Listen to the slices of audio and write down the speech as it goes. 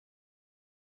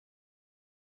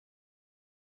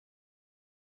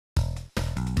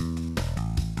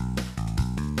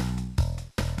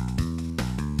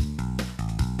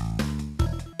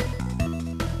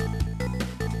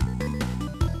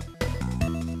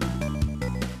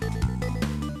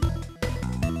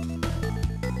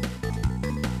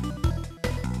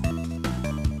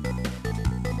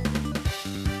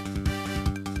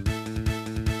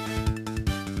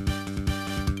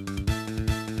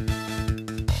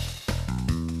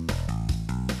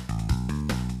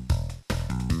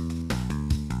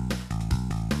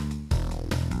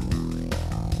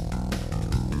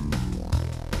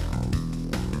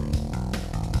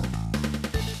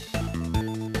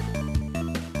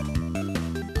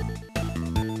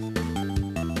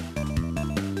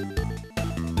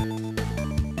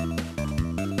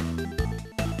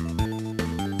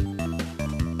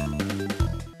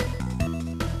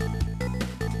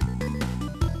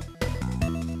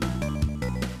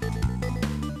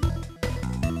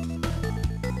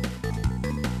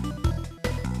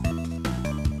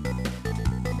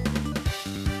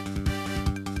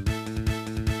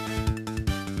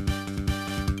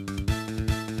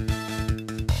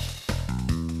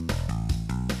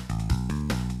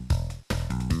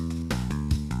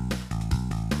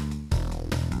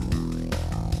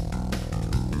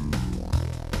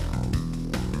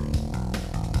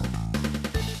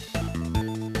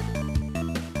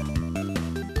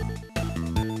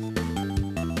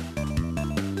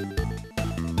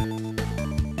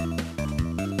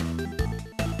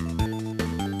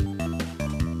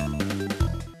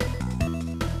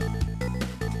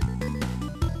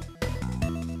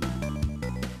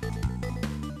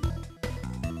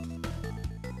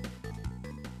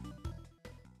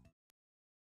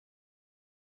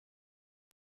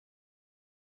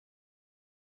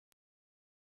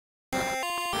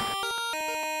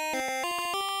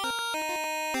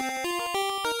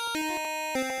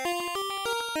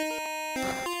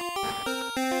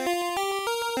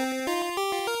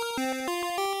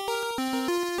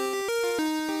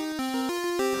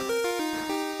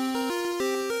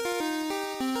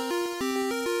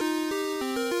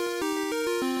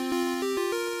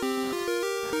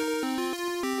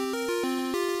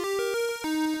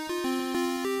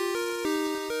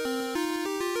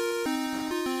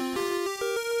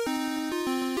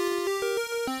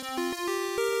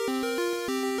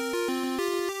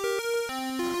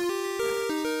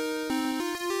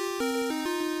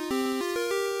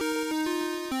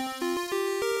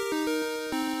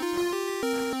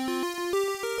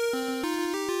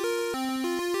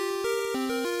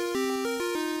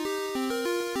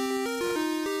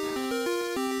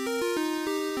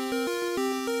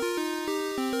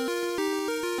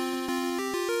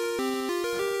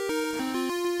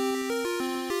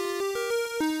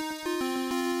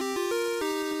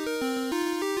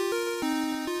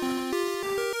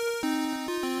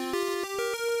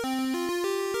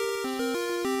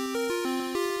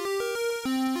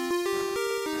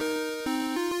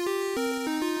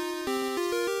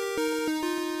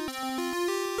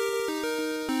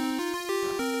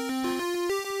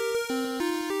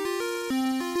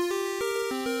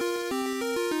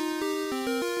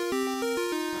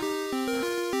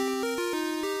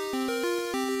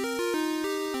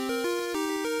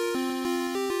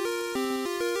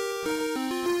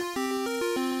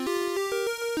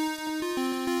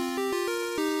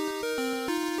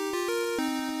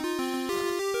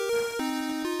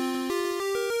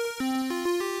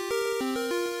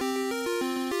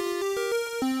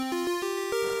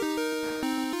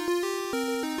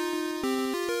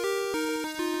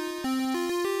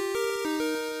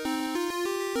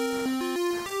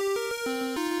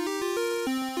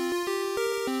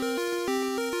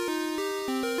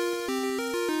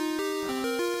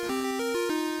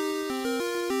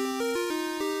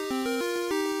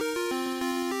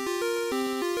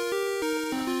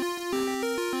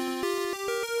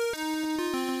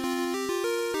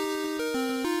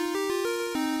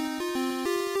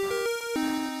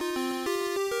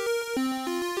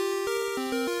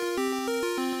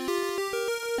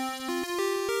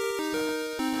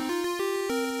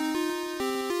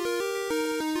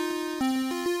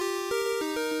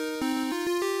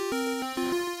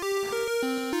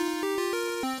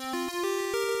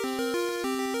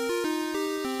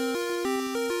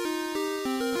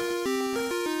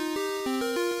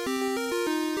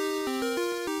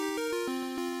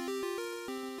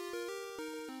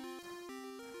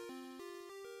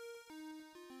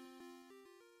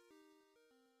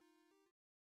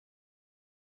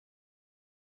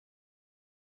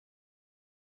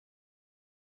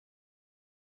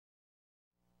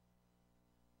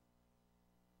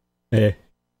Eh.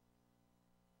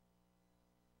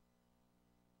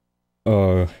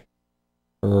 Uh.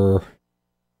 Er.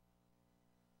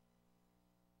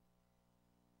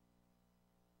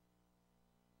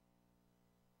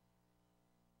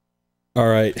 All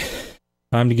right.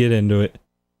 Time to get into it.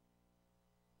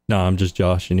 No, I'm just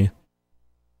joshing you.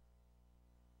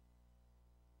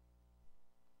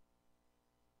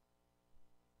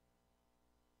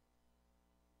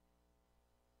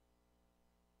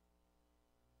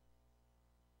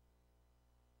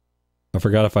 I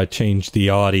forgot if I changed the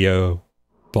audio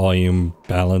volume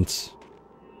balance.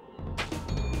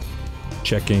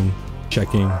 Checking,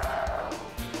 checking,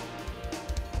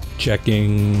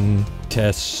 checking,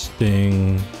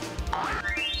 testing.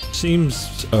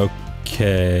 Seems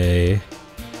okay.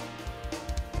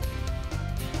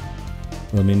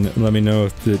 Let me know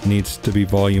if it needs to be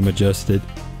volume adjusted.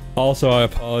 Also, I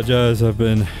apologize. I've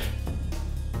been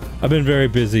very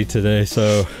busy today,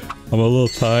 so I'm a little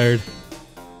tired.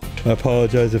 I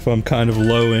apologize if I'm kind of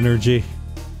low energy.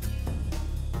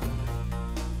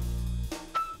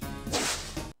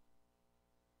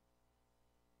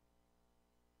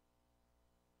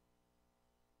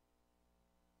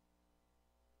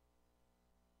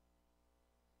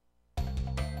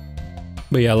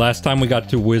 But yeah, last time we got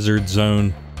to Wizard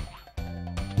Zone,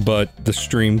 but the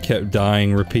stream kept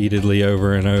dying repeatedly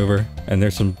over and over, and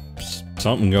there's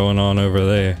something going on over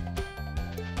there.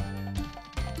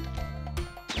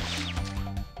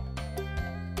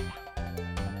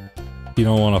 You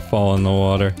don't want to fall in the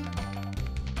water.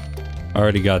 I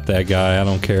already got that guy, I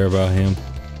don't care about him.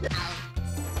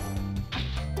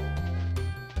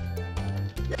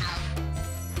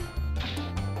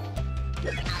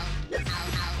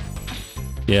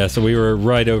 Yeah, so we were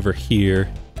right over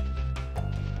here.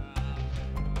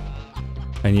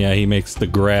 And yeah, he makes the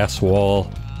grass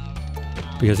wall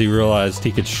because he realized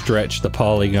he could stretch the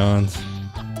polygons.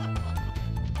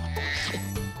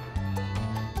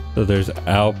 So there's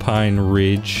Alpine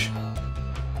Ridge.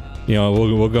 You know,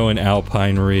 we'll go in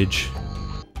Alpine Ridge.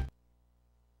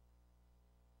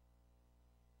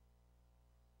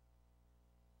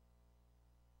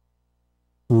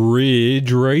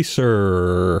 Ridge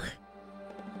Racer.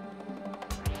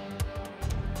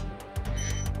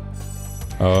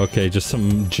 Oh, okay, just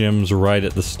some gyms right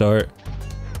at the start.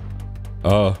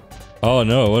 Oh. Oh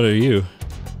no, what are you?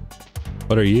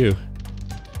 What are you?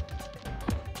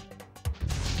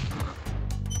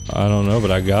 I don't know,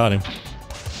 but I got him.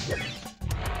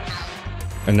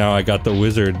 And now I got the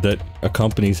wizard that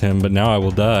accompanies him, but now I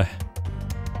will die.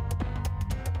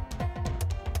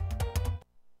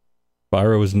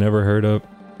 Spyro was never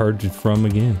heard from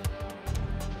again.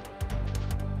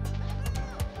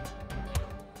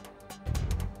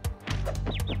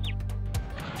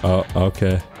 Oh,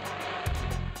 okay.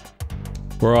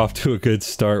 We're off to a good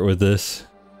start with this.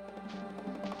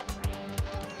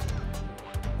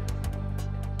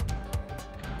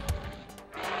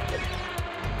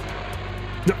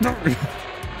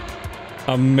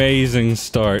 Amazing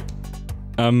start.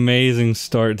 Amazing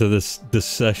start to this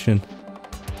session.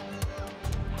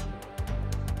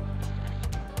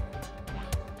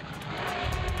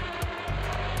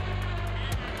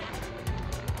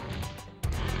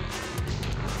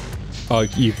 Oh,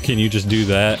 can you just do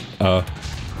that?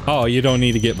 Oh, you don't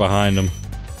need to get behind them.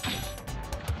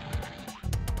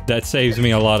 That saves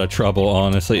me a lot of trouble,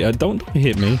 honestly. Don't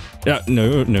hit me. No,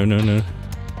 no, no, no.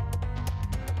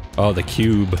 Oh, the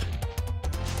cube.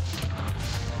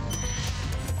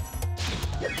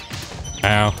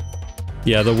 Ow.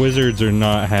 Yeah, the wizards are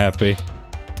not happy.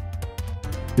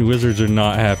 The wizards are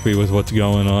not happy with what's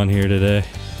going on here today.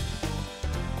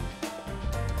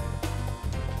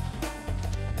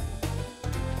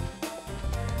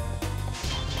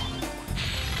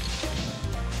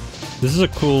 This is a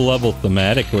cool level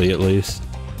thematically, at least.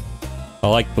 I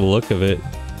like the look of it.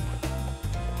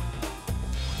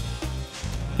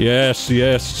 Yes,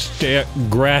 yes,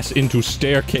 grass into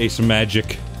staircase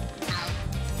magic.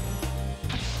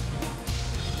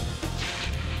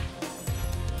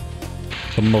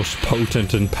 The most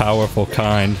potent and powerful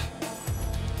kind.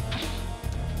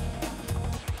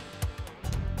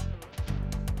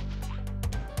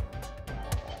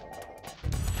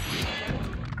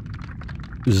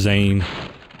 Zane.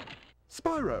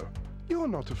 Spyro, you're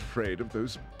not afraid of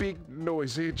those big,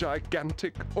 noisy,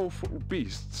 gigantic, awful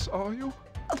beasts, are you?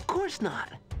 Of course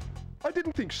not. I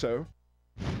didn't think so.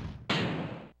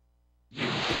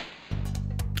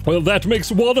 Well, that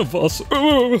makes one of us.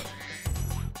 Ugh.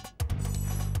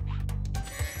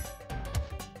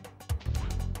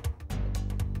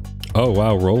 Oh,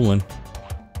 wow, rolling.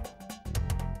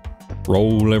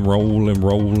 Rolling, rolling,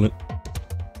 rolling.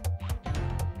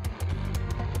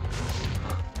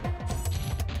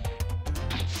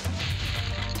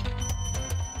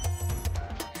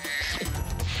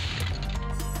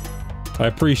 I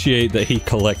appreciate that he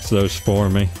collects those for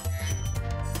me.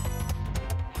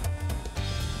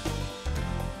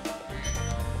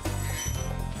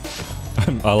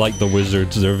 I like the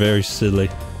wizards, they're very silly.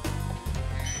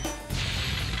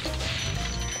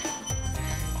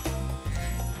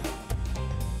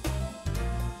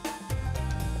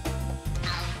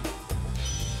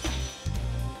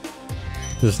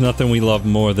 There's nothing we love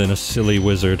more than a silly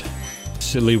wizard.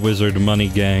 Silly wizard money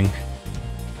gang.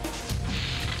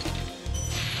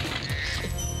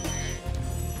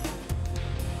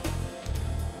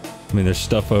 I mean, there's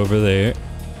stuff over there.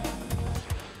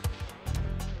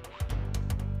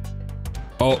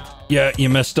 Oh, yeah, you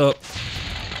messed up.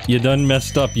 You done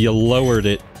messed up. You lowered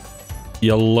it.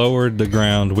 You lowered the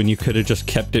ground when you could have just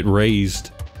kept it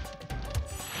raised.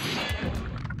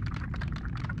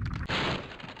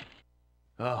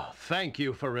 Oh, thank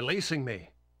you for releasing me.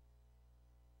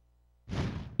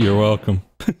 You're welcome.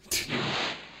 I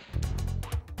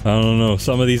don't know.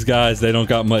 Some of these guys, they don't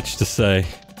got much to say.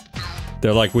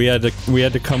 They're like, we had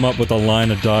to come up with a line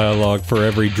of dialogue for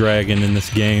every dragon in this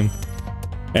game.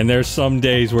 And there's some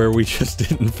days where we just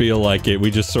didn't feel like it. We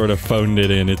just sort of phoned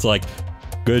it in. It's like,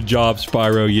 good job,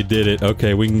 Spyro, you did it.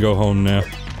 Okay, we can go home now.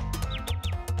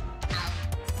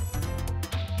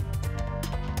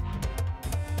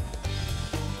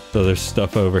 So there's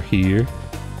stuff over here.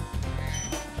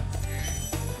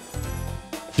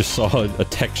 Just saw a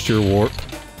texture warp.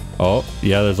 Oh,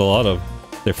 yeah, there's a lot of...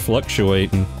 They're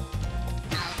fluctuating.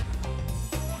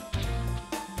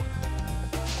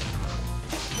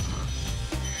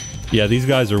 Yeah, these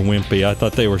guys are wimpy. I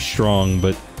thought they were strong,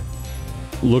 but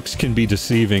looks can be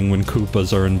deceiving when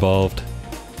Koopas are involved.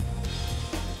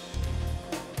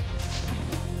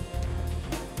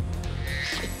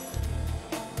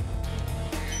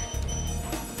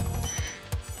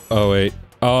 Oh wait.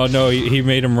 Oh no, he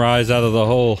made him rise out of the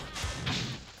hole.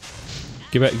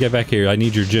 Get back here. I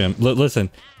need your gem.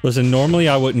 Listen, normally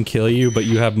I wouldn't kill you, but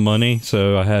you have money,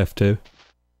 so I have to.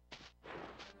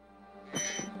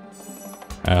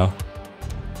 Ow.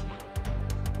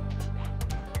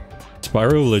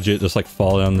 Spyro legit just like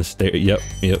fall down the stairs. Yep.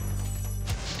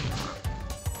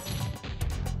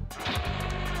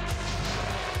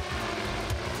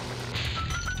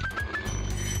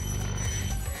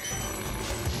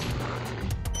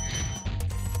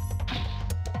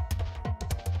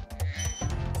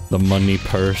 The money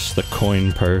purse, the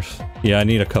coin purse. Yeah, I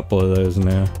need a couple of those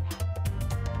now.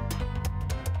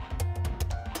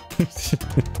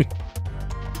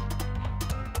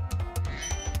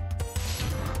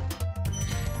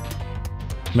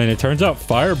 Man, it turns out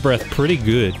fire breath pretty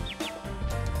good.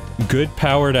 Good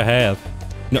power to have.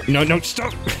 No,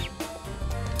 stop!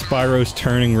 Spyro's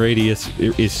turning radius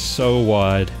is so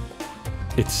wide.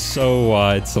 It's so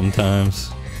wide sometimes.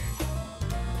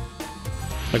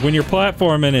 Like, when you're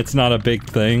platforming, it's not a big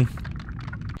thing.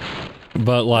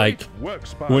 But, like,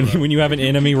 when you have an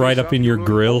enemy right up in your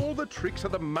grill... All the tricks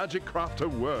of the magic crafter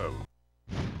world.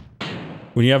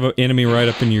 When you have an enemy right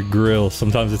up in your grill,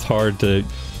 sometimes it's hard to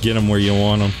get them where you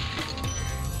want them.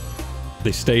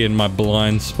 They stay in my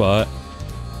blind spot.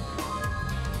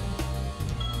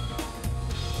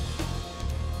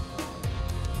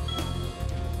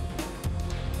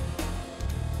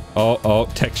 Oh,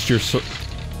 texture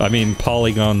I mean,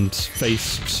 polygon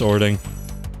face sorting.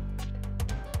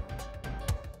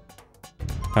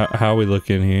 How are we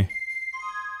looking here?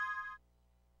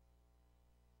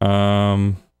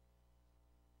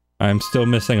 I'm still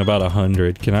missing about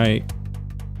 100. Can I...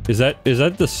 Is that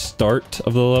the start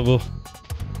of the level?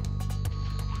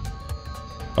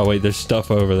 Oh wait, there's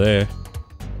stuff over there.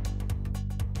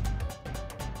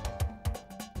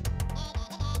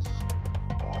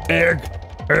 Egg!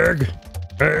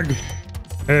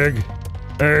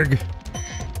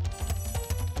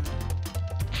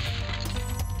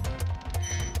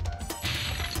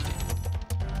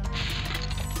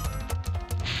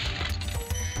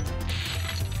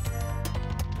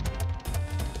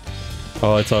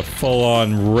 Oh, it's a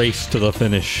full-on race to the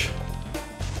finish.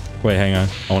 Wait, hang on.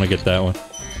 I want to get that one.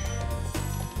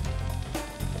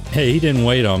 Hey, he didn't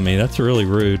wait on me. That's really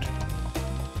rude.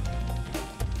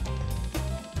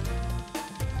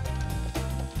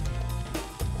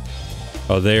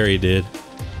 Oh, there he did.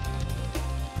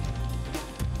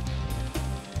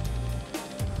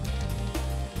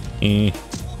 Okay,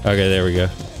 there we go.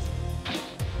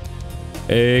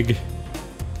 Egg.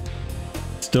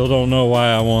 Still don't know why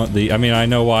I want the... I mean, I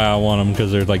know why I want them,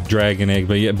 because they're like dragon egg,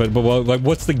 but yeah, but like,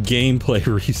 what's the gameplay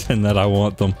reason that I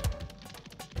want them?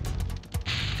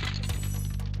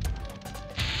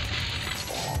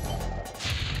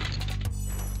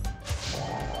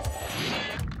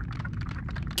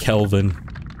 Kelvin.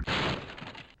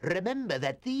 remember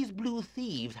that these blue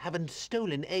thieves haven't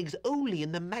stolen eggs only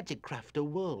in the Magic Crafter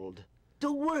world.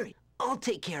 Don't worry, I'll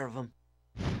take care of them.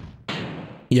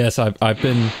 Yes, I've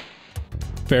been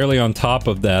fairly on top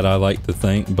of that, I like to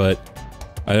think, but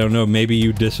I don't know, maybe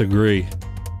you disagree.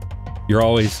 You're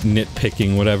always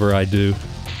nitpicking whatever I do.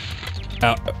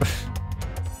 Ow.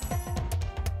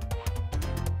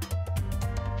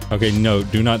 Okay, no,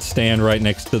 do not stand right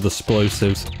next to the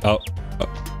explosives. Oh,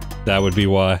 that would be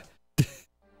why.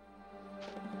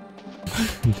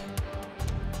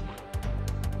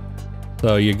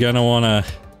 So you're gonna wanna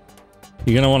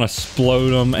explode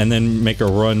them and then make a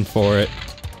run for it.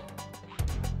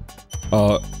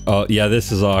 Oh, yeah,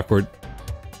 this is awkward.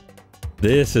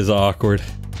 This is awkward.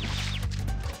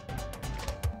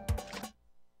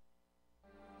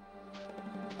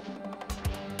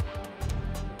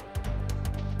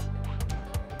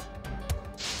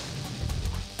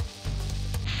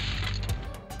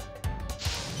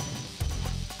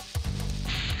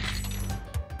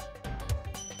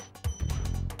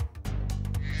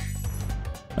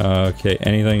 Okay,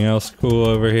 anything else cool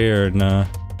over here or nah?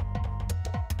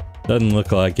 Doesn't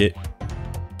look like it.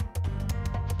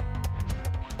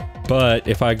 But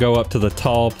if I go up to the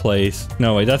tall place,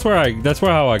 no wait, that's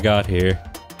how I got here.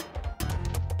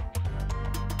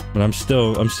 But I'm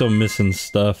still missing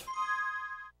stuff.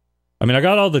 I mean, I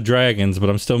got all the dragons, but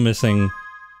I'm still missing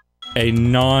a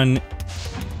non-minimal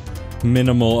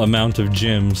amount of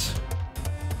gems.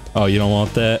 Oh, you don't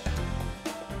want that?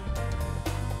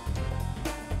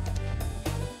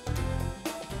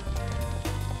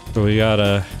 So we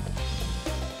gotta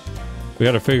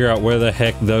figure out where the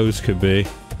heck those could be.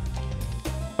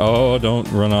 Oh, don't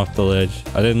run off the ledge.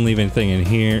 I didn't leave anything in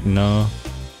here, no.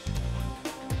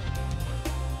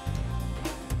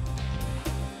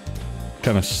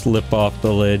 Kind of slip off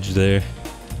the ledge there.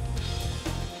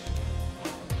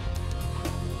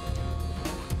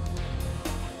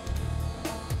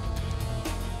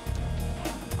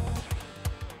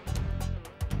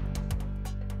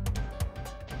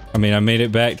 I mean, I made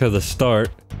it back to the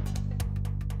start.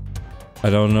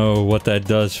 I don't know what that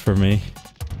does for me.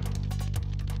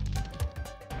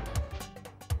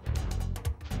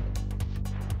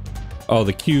 Oh,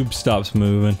 the cube stops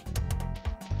moving.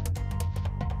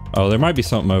 Oh, there might be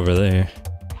something over there.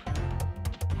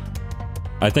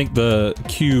 I think the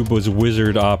cube was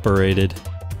wizard operated.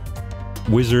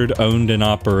 Wizard owned and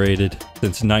operated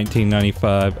since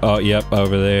 1995. Oh, yep,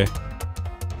 over there.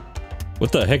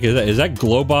 What the heck is that? Is that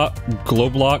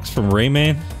Globlox from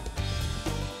Rayman?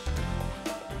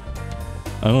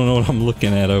 I don't know what I'm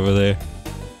looking at over there.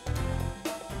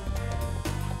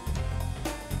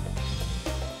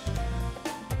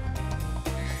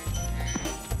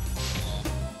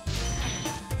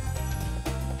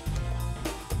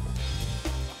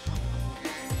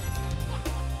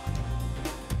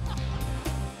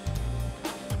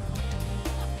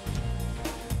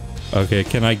 Okay,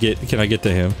 can I get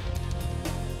to him?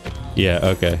 Yeah,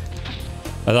 okay.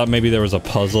 I thought maybe there was a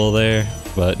puzzle there,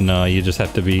 but no, you just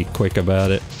have to be quick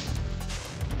about it.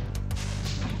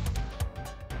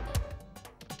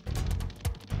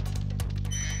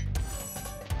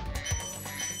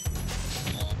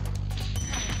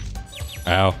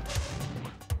 Ow.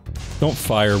 Don't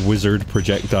fire wizard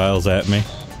projectiles at me.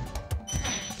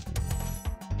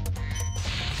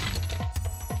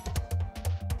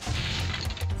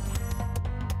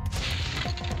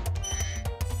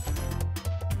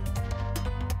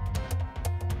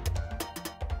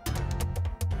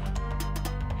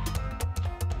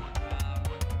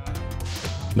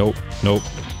 Nope, nope,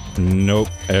 nope.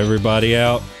 Everybody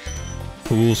out.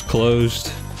 Pool's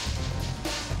closed.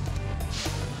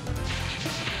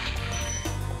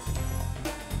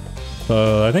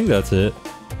 I think that's it.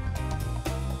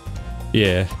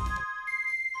 Yeah.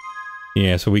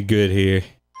 Yeah, so we good here.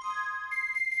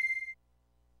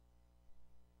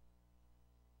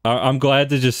 I'm glad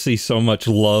to just see so much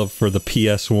love for the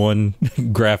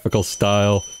PS1 graphical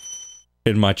style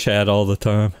in my chat all the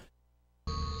time.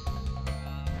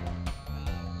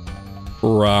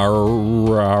 Rawr,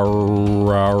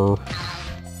 rawr, rawr.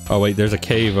 Oh wait, there's a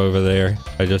cave over there.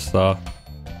 I just saw.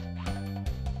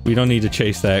 We don't need to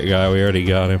chase that guy. We already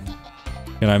got him.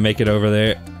 Can I make it over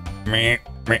there?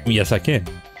 Yes, I can.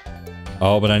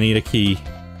 Oh, but I need a key.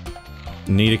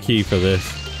 Need a key for this.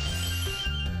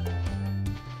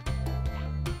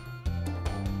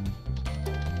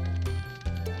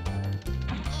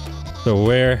 So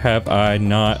where have I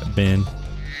not been?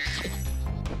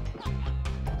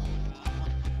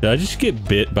 Did I just get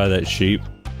bit by that sheep?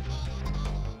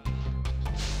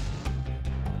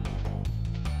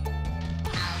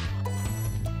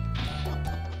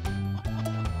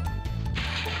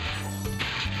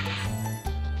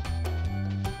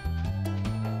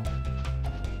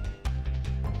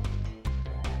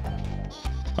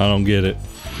 I don't get it.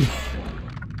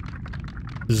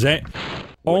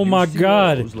 Oh my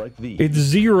god! Like these, It's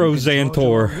Zero you can charge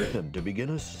Xantor. along with them to begin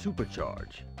a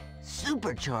supercharge.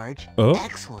 Supercharge? Oh.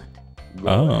 Excellent. Go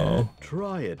ahead,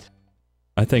 try it.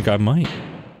 I think I might.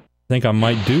 I think I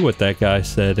might do what that guy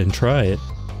said and try it.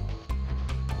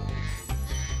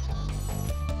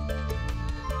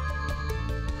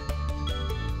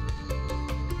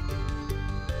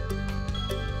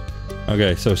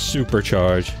 Okay, so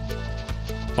supercharge.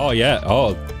 Oh yeah,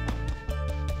 oh.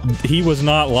 He was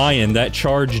not lying, that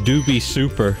charge do be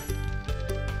super.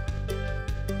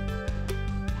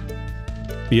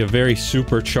 Be a very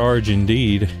super charge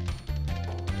indeed.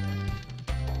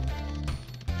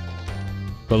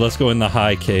 But let's go in the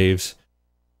high caves.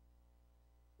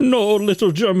 No,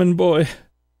 little German boy.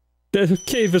 The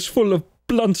cave is full of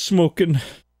blunt smoking.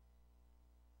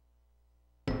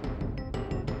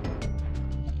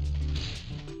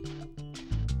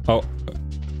 Oh.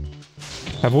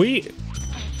 Have we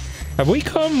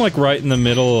come like right in the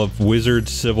middle of Wizard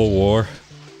Civil War?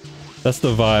 That's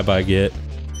the vibe I get.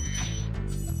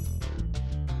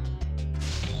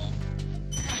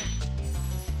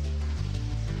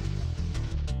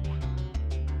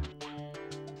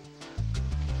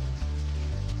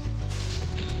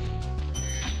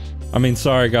 I mean,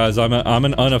 sorry guys, I'm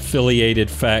an unaffiliated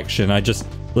faction. I just,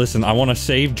 listen, I want to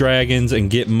save dragons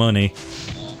and get money,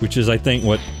 which is I think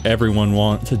what everyone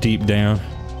wants deep down.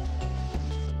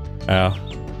 Ow.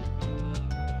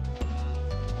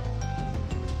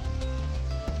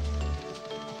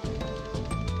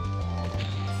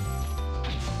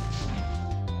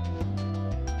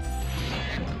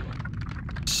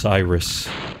 Cyrus.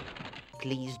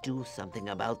 Please do something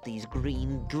about these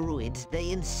green druids.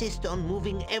 They insist on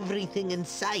moving everything in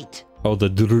sight. Oh, the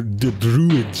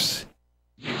druids.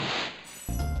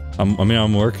 I mean,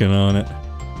 I'm working on it.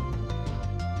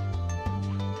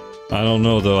 I don't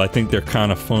know though, I think they're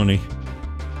kind of funny.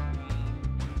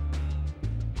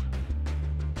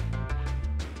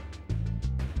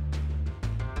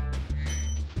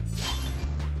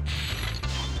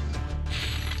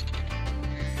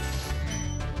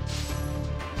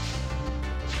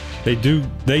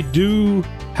 They do,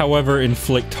 however,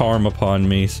 inflict harm upon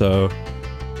me, so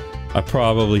I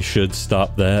probably should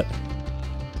stop that.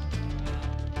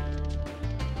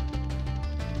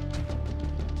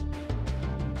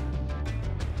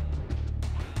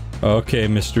 Okay,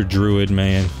 Mr. Druid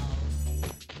Man.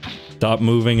 Stop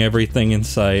moving everything in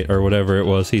sight, or whatever it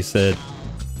was he said.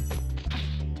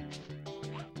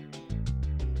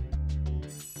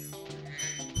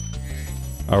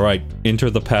 Alright,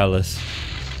 enter the palace.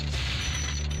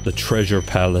 The treasure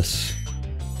palace.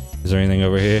 Is there anything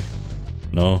over here?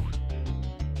 No.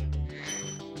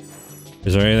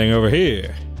 Is there anything over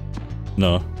here?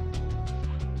 No.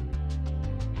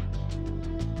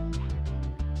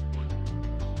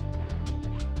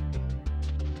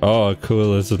 Oh,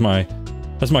 cool. This is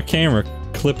that's my camera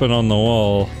clipping on the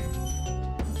wall.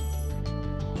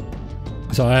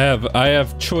 So I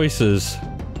have choices.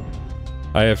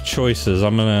 I have choices.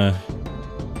 I'm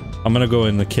gonna go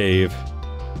in the cave.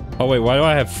 Oh wait, why do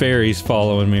I have fairies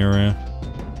following me around?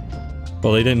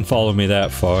 Well, they didn't follow me that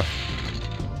far.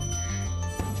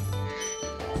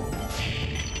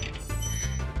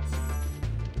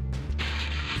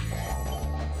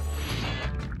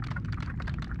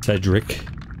 Cedric.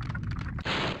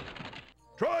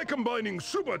 Try combining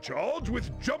supercharge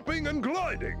with jumping and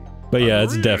gliding. But yeah,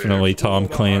 it's definitely Tom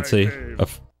Clancy.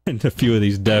 And a few of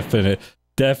these definitely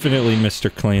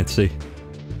Mr. Clancy.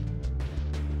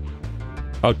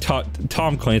 Oh,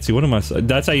 Tom Clancy, what am I saying?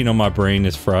 That's how you know my brain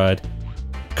is fried.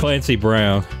 Clancy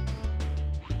Brown.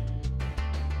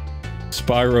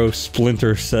 Spyro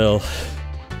Splinter Cell.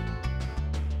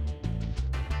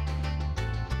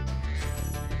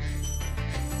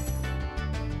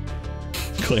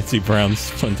 Clancy Brown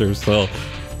Splinter Cell.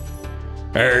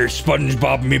 Hey,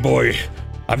 SpongeBob, me boy.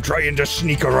 I'm trying to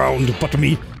sneak around, but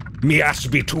me ass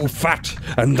be too fat,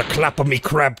 and the clap of me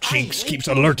crab cheeks keeps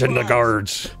alerting the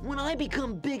guards. When I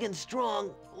become big and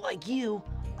strong, like you,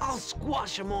 I'll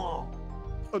squash them all.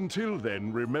 Until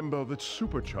then, remember that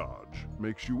supercharge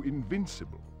makes you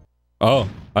invincible. Oh,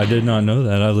 I did not know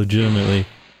that. I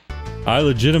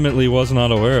legitimately was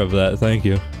not aware of that. Thank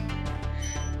you.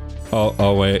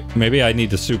 Oh wait. Maybe I need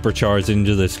to supercharge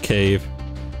into this cave.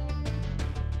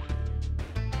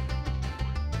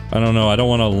 I don't know. I don't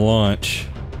want to launch.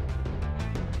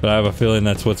 But I have a feeling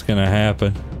that's what's gonna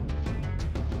happen.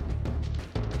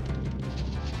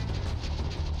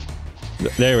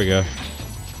 There we go.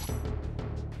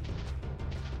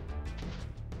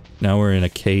 Now we're in a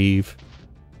cave.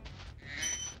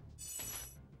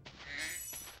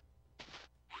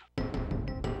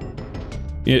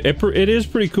 It is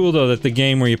pretty cool though that the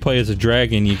game where you play as a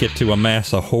dragon, you get to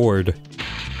amass a horde.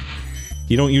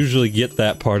 You don't usually get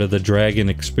that part of the dragon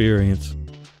experience.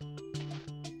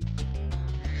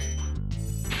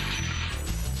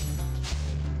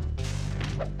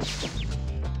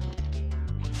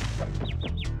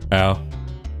 Ow.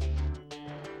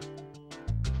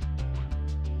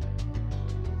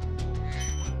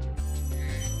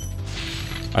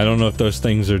 I don't know if those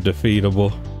things are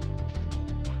defeatable.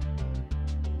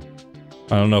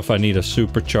 I don't know if I need a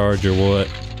supercharge or what.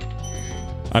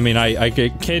 I mean, I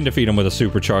can defeat him with a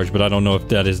supercharge, but I don't know if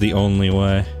that is the only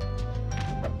way.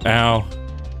 Ow.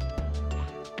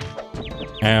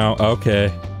 Ow,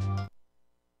 okay.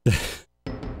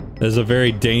 There's a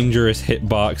very dangerous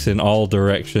hitbox in all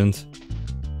directions.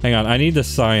 Hang on, I need the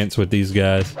science with these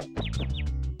guys.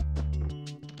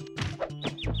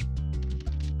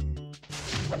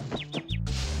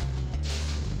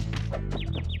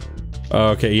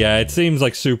 Okay, yeah, it seems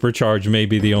like supercharge may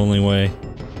be the only way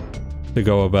to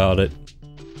go about it.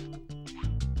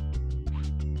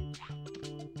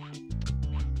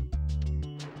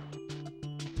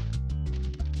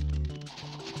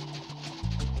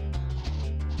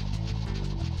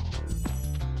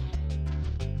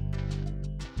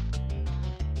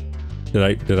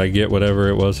 Did I get whatever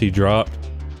it was he dropped?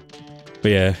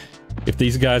 But yeah, if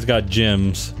these guys got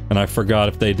gems, and I forgot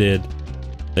if they did,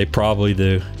 they probably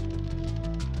do.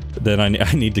 Then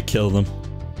I need to kill them.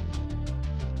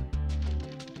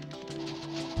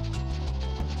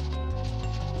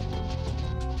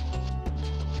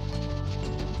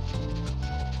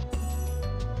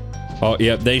 Oh,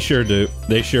 yeah, they sure do.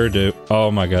 They sure do. Oh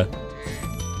my god.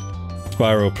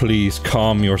 Spyro, please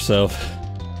calm yourself.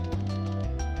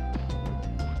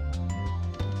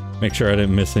 Make sure I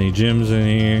didn't miss any gems in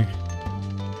here.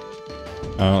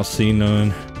 I don't see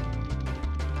none.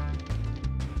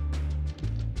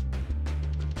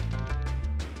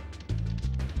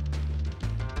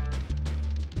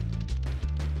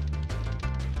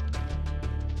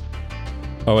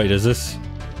 Oh wait, is this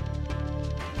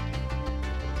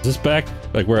back?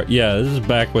 Like where? Yeah, this is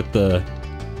back with the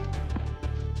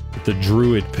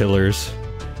druid pillars.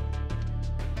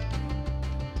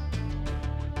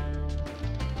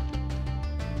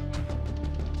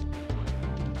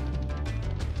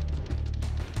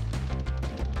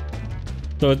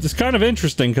 So it's kind of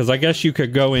interesting because I guess you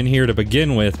could go in here to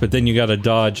begin with, but then you gotta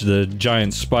dodge the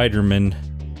giant Spider-Man.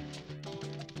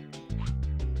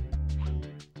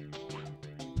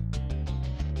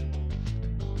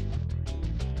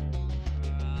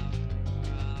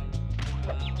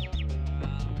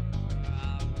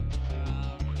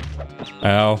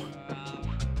 Ow.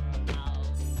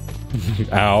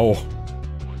 Ow.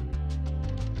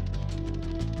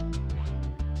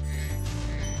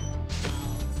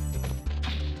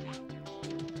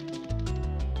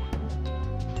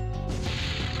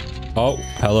 Oh,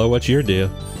 hello, what's your deal?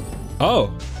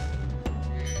 Oh!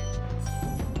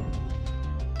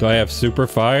 Do I have super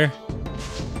fire?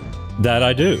 That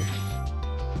I do.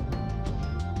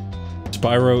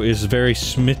 Spyro is very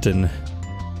smitten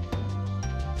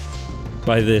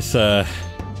by this,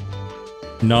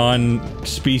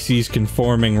 non-species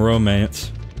conforming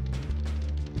romance.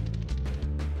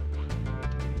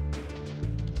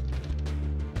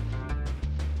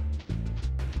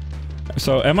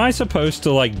 So, am I supposed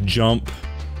to, like, jump?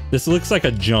 This looks like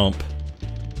a jump.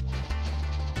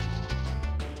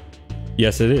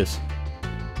 Yes, it is.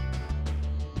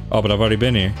 Oh, but I've already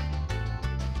been here.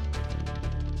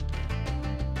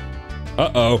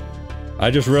 Uh-oh.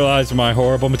 I just realized my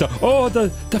horrible mistake. Oh, the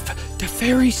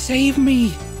fairy saved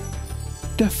me!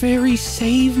 The fairy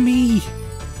saved me!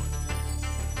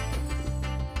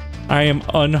 I am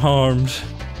unharmed.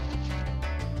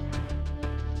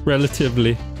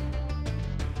 Relatively.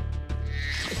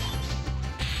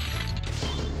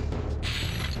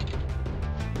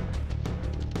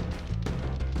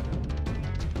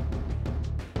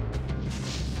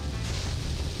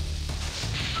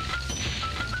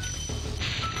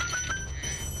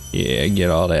 Yeah, get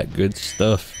all that good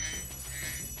stuff.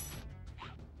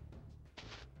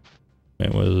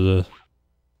 It was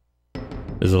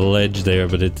there's a ledge there,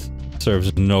 but it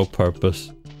serves no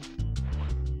purpose.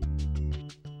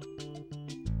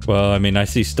 Well, I mean, I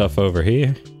see stuff over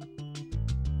here.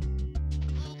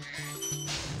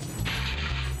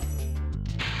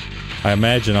 I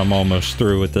imagine I'm almost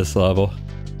through with this level.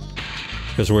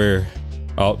 Because we're...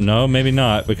 Oh, no, maybe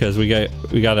not, because we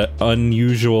got an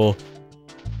unusual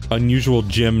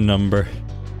gem number.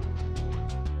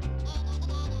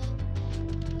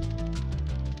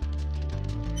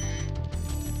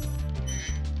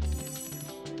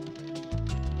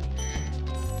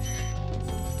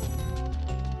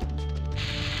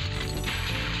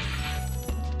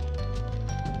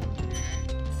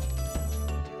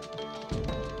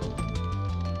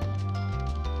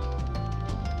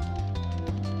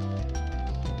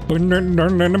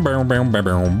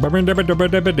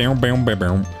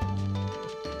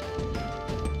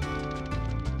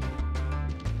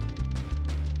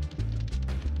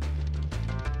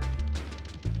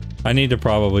 I need to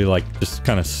probably like just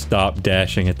kind of stop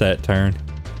dashing at that turn.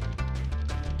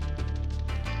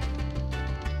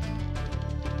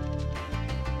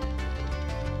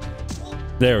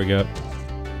 There we go.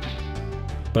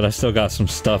 But I still got some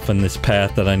stuff in this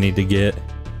path that I need to get.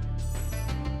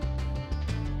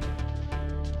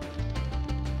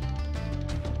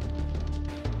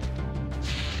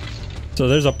 So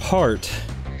there's a part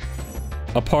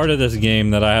of this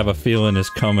game that I have a feeling is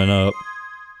coming up.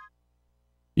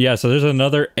 Yeah, so there's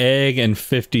another egg and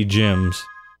 50 gems.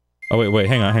 Oh wait,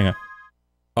 hang on.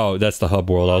 Oh, that's the hub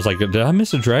world. I was like, did I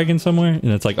miss a dragon somewhere? And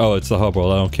it's like, oh, it's the hub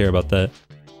world. I don't care about that.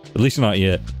 At least not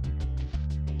yet.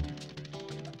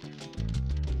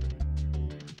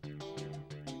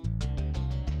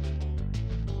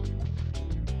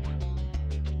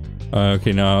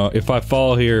 Okay, now, if I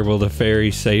fall here, will the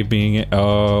fairies save me?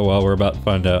 Oh, well, we're about to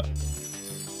find out.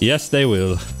 Yes, they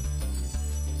will.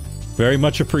 Very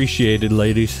much appreciated,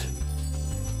 ladies.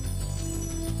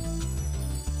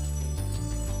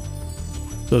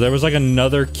 So there was like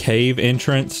another cave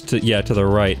entrance to, yeah, to the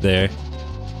right there.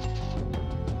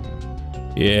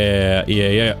 Yeah.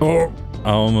 Oh,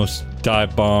 I almost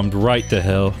dive bombed right to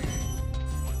hell.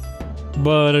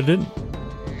 But I didn't.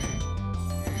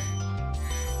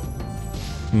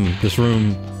 This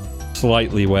room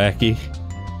slightly wacky.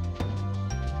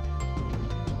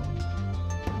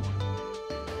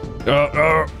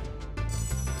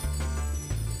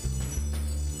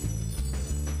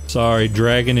 Sorry,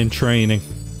 dragon in training.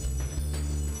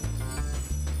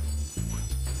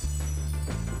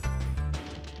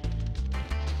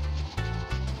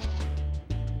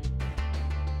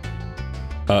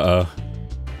 Uh-oh.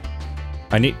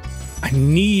 I need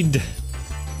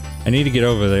to get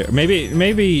over there.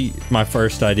 Maybe my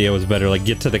first idea was better, like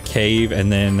get to the cave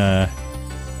and then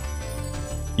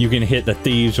you can hit the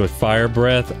thieves with fire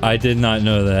breath. I did not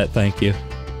know that, thank you.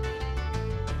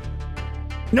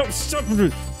 No, stop.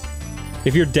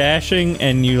 If you're dashing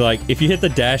and you like, if you hit the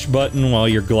dash button while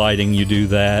you're gliding, you do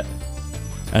that.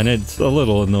 And it's a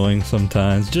little annoying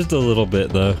sometimes, just a little bit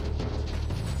though.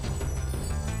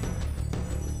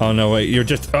 Oh no, wait, you're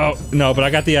just, oh no, but I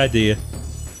got the idea.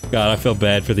 God, I feel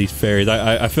bad for these fairies.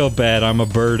 I feel bad. I'm a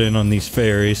burden on these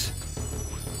fairies.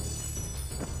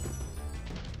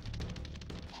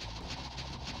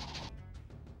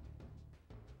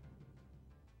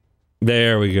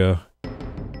 There we go.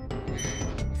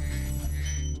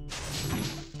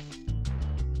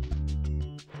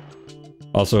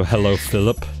 Also, hello,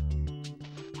 Philip.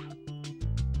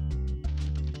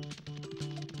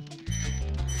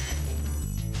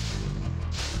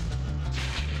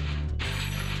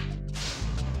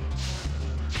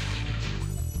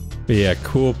 But yeah,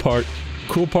 cool part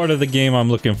of the game I'm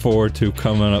looking forward to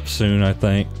coming up soon, I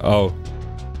think. Oh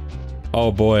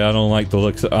boy, I don't like the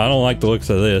looks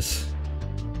of this.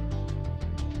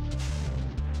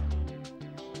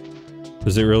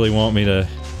 Does it really want me to?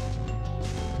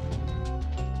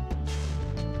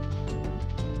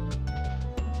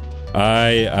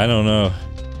 I don't know.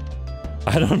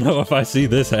 I don't know if I see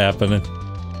this happening.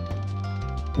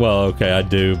 Well, okay, I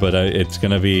do, but it's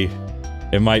gonna be,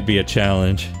 it might be a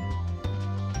challenge.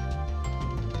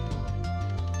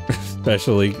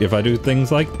 Especially if I do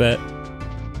things like that.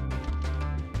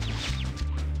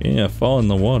 Yeah, fall in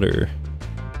the water.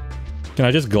 Can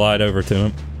I just glide over to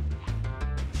him?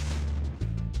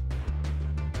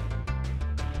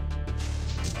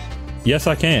 Yes,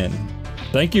 I can.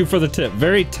 Thank you for the tip.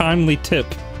 Very timely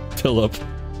tip, Philip.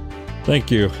 Thank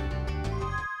you.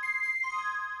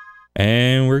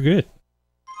 And we're good.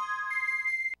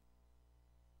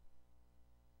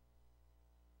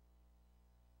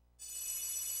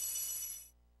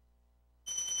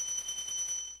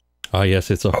 Ah,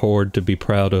 yes, it's a horde to be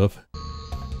proud of.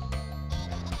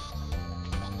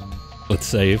 Let's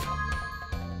save.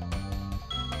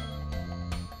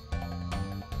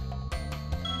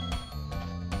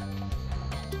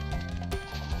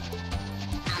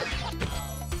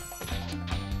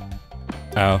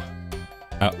 Ow.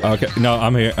 Ow. Okay. No,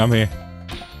 I'm here. I'm here.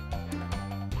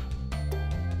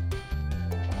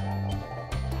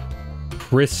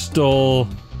 Crystal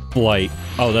flight.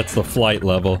 Oh, that's the flight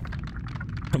level.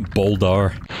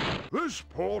 Boldar. This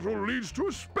portal leads to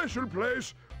a special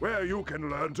place where you can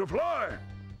learn to fly.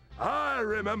 I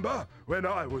remember when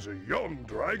I was a young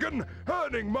dragon,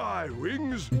 earning my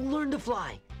wings. Learn to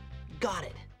fly. Got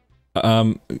it.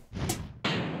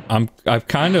 I've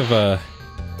kind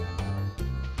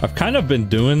of been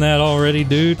doing that already,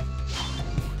 dude.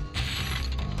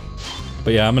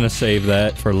 But yeah, I'm gonna save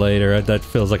that for later. That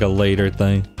feels like a later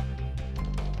thing.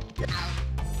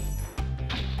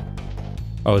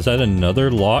 Oh, is that another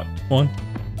lot one?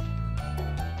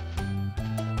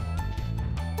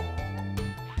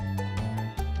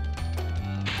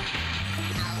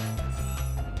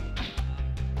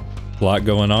 A lot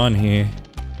going on here.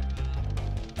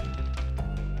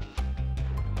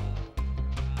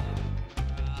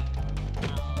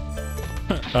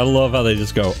 I love how they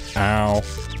just go, ow.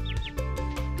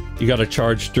 You gotta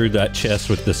charge through that chest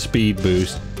with the speed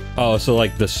boost. Oh, so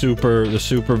like the super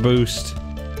boost.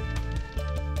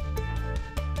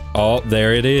 Oh,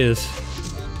 there it is.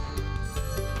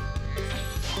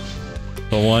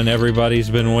 The one everybody's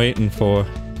been waiting for.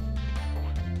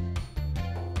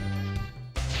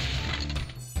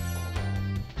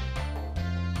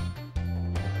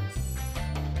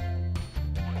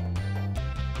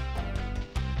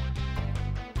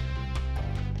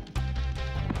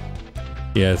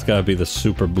 Yeah, it's gotta be the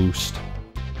super boost.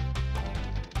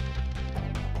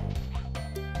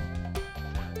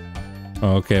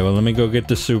 Okay, well let me go get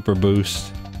the super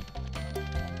boost.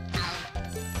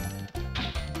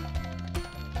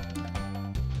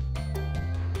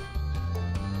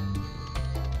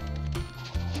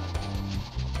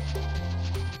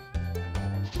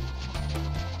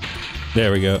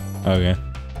 There we go. Okay.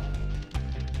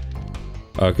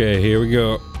 Okay, here we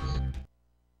go.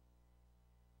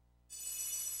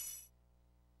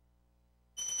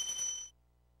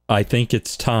 I think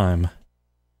it's time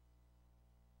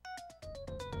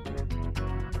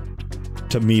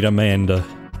to meet Amanda.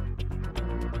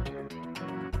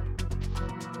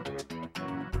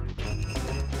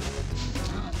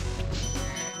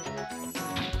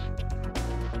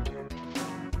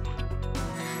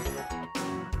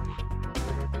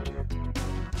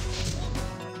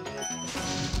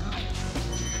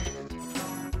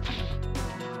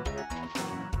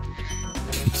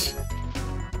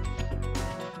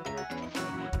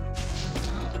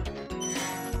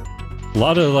 A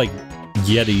lot of like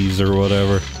Yetis or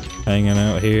whatever hanging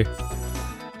out here.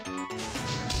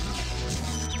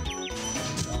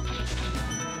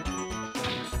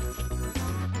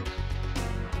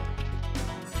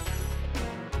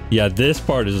 Yeah, this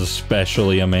part is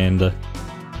especially Amanda.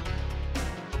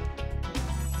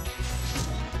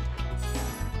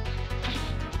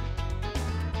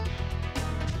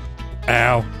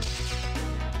 Ow.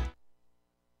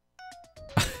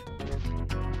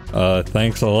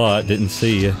 Thanks a lot. Didn't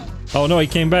see you. Oh no, he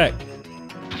came back.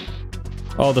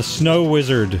 Oh, the snow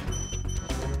wizard.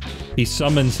 He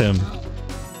summons him.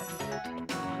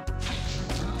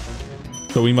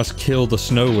 So we must kill the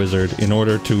snow wizard in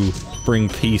order to bring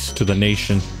peace to the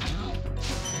nation.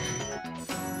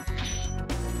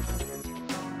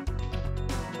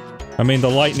 I mean,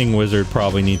 the lightning wizard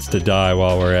probably needs to die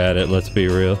while we're at it, let's be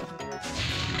real.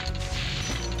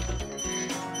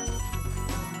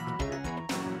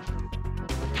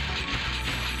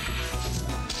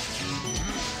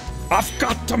 I've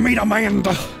got to meet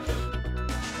Amanda!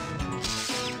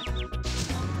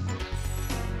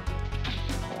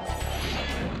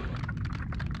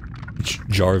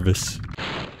 Jarvis.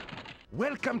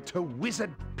 Welcome to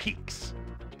Wizard Peaks.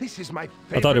 This is my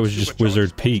favorite. I thought it was just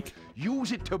Wizard Peak.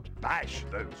 Use it to bash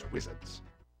those wizards.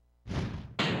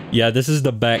 Yeah, this is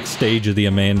the backstage of the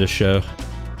Amanda show.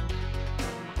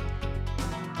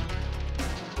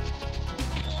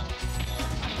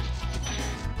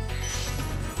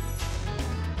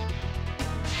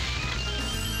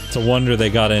 It's a wonder they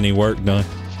got any work done.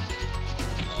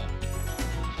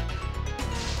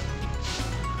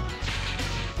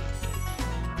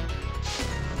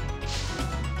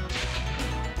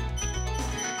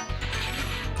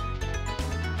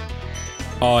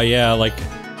 Oh yeah, like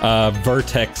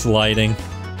vertex lighting.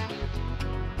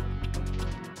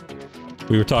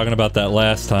 We were talking about that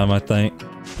last time, I think.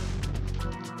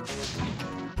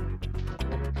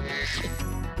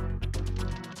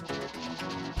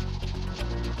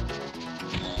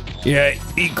 Yeah,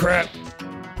 eat crap.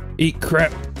 Eat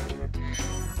crap.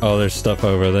 Oh, there's stuff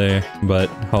over there, but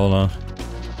hold on.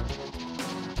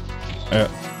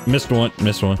 Missed one,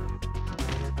 missed one.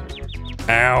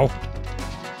 Ow.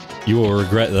 You will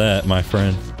regret that, my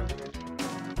friend.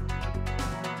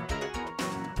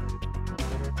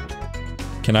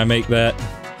 Can I make that?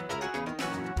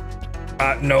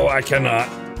 No, I cannot.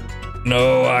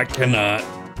 No, I cannot.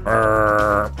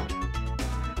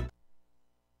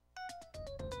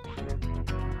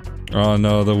 Oh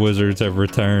no, the wizards have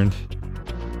returned.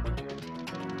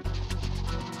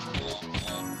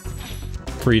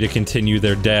 Free to continue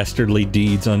their dastardly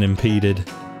deeds unimpeded.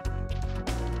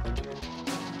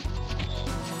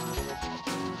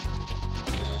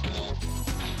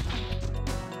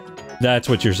 That's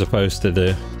what you're supposed to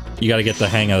do. You gotta get the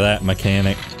hang of that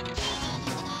mechanic.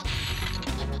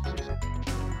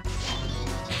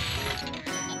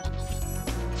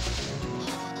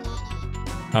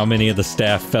 How many of the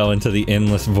staff fell into the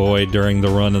endless void during the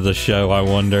run of the show, I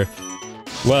wonder.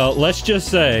 Well, let's just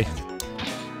say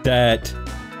that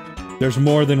there's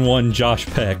more than one Josh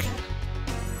Peck.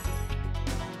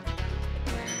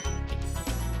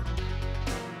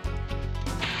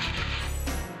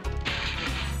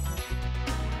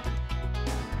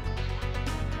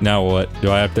 Now what?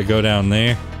 Do I have to go down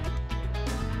there?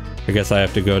 I guess I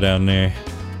have to go down there.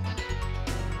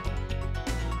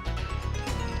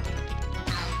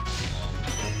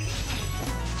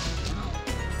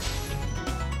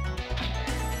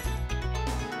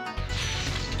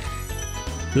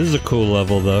 This is a cool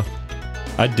level, though.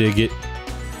 I dig it.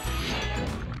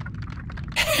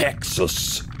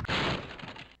 Hexus.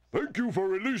 Thank you for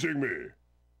releasing me.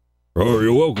 Oh,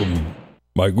 you're welcome,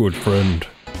 my good friend,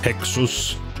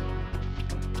 Hexus.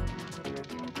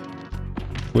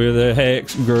 We're the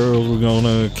Hex Girls. We're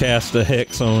gonna cast a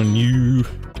hex on you.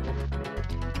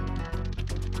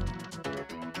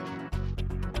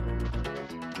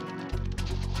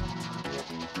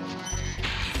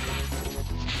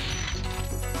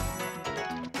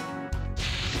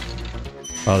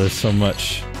 Oh, there's so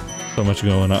much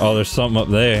going on. Oh, there's something up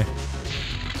there.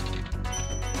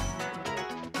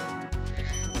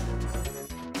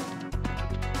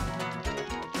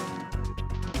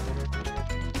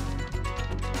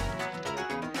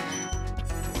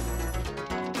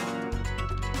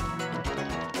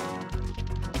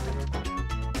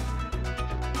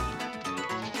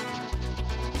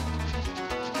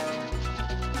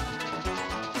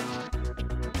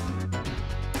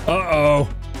 Uh-oh.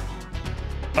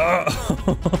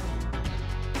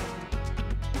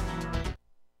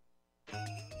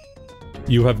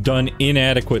 You have done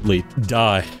inadequately.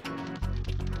 Die.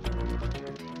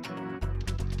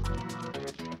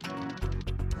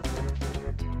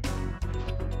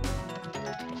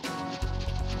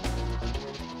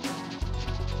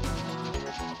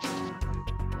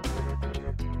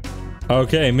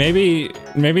 Okay, maybe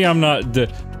I'm not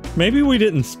maybe we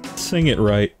didn't sing it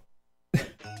right.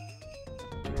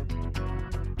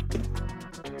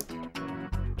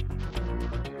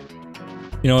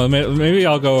 You know, maybe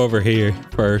I'll go over here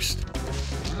first.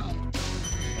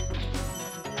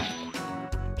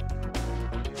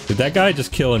 Did that guy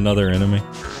just kill another enemy?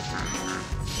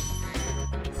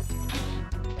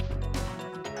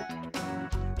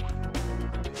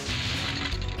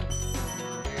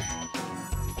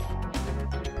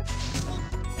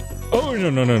 Oh,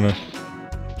 no.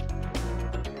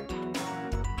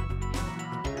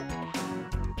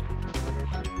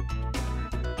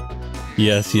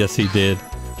 Yes, he did.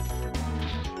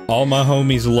 All my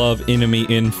homies love enemy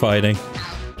infighting.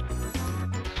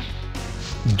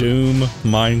 Doom,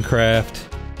 Minecraft.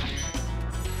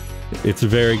 It's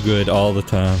very good all the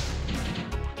time.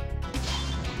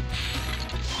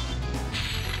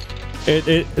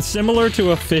 It's similar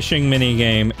to a fishing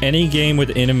minigame. Any game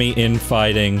with enemy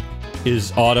infighting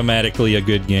is automatically a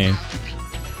good game.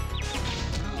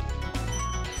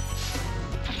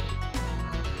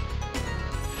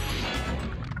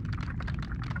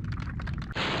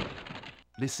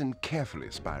 Listen carefully,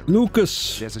 Spyro.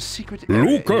 Lucas! There's a secret area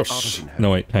in the Artisan Home.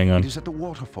 No, wait, hang on. It is at the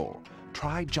waterfall.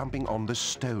 Try jumping on the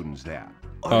stones there.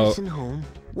 Artisan Home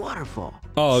Waterfall.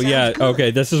 Oh, Sounds yeah, good. okay,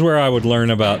 this is where I would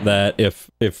learn about that if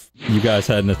you guys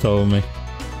hadn't have told me.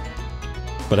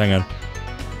 But hang on.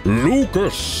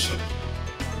 Lucas!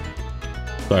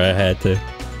 Sorry, I had to.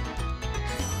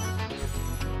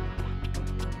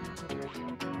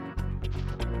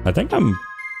 I think I'm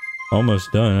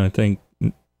almost done. I think...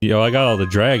 Yo, I got all the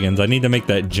dragons. I need to make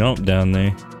that jump down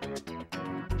there.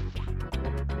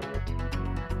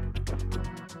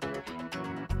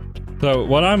 So,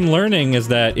 what I'm learning is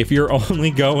that if you're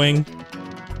only going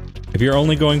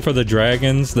for the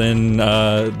dragons, then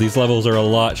these levels are a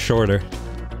lot shorter.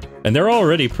 And they're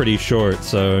already pretty short,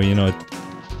 so, you know...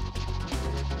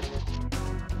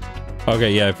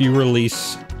 Okay, yeah, if you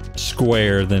release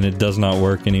square, then it does not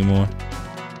work anymore.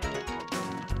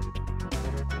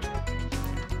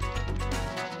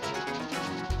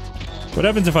 What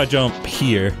happens if I jump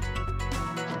here?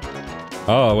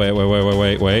 Oh,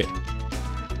 wait.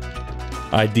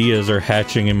 Ideas are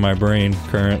hatching in my brain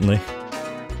currently.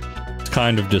 It's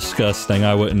kind of disgusting.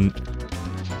 I wouldn't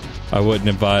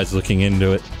advise looking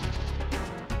into it.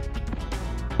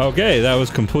 Okay, that was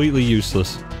completely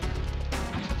useless.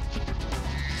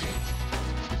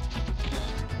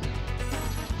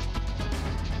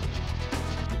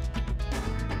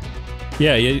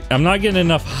 Yeah, I'm not getting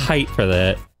enough height for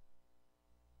that.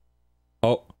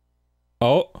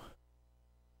 Oh.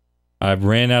 I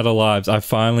ran out of lives. I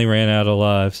finally ran out of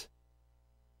lives.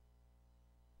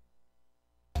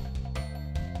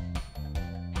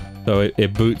 So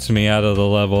it boots me out of the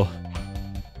level.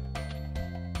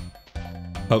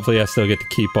 Hopefully I still get to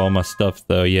keep all my stuff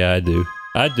though. Yeah, I do.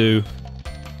 I do.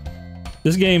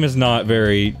 This game is not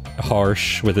very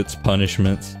harsh with its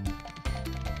punishments.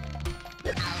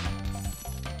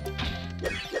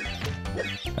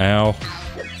 Ow.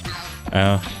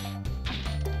 Ow.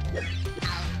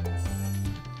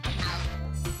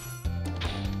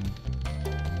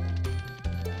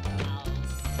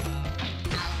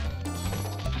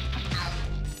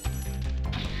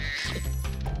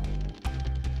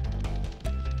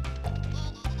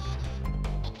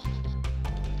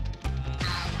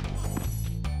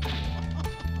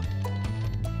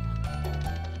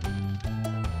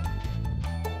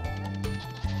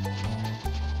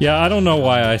 Yeah, I don't know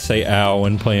why I say ow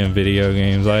when playing video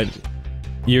games.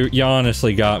 You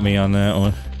honestly got me on that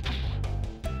one.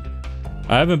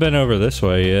 I haven't been over this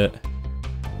way yet.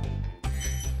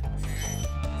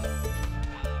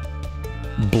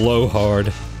 Blow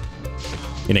hard.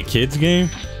 In a kid's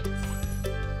game?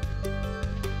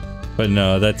 But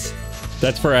no, that's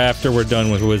for after we're done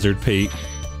with Wizard Peak.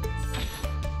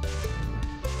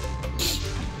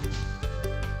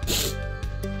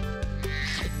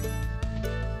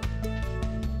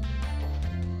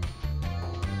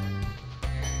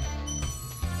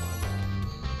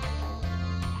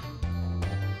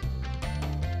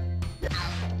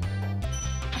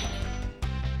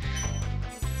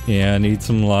 Yeah, I need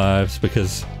some lives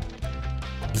because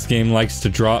this game likes to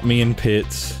drop me in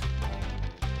pits.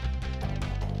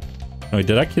 Oh, wait,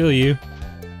 did I kill you?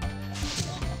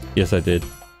 Yes, I did.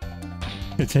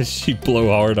 It says she blow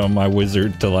hard on my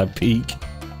wizard till I peak.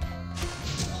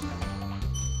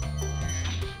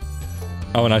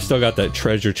 Oh, and I still got that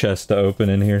treasure chest to open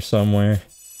in here somewhere.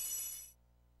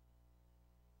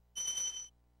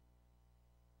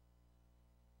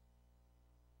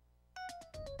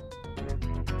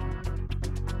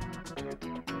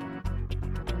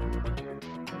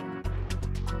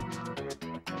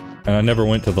 And I never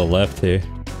went to the left here.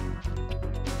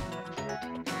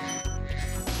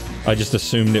 I just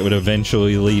assumed it would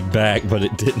eventually lead back, but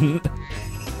it didn't.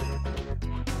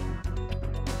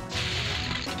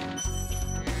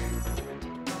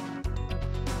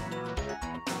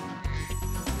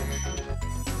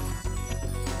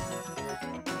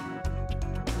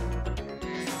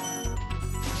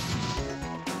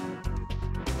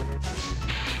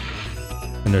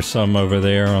 And there's some over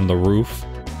there on the roof.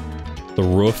 The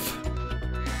roof.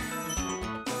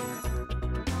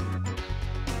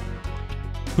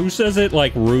 Who says it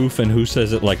like roof and who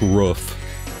says it like roof?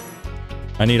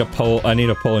 I need a poll. I need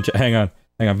a poll in chat. Hang on.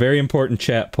 Hang on. Very important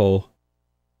chat poll.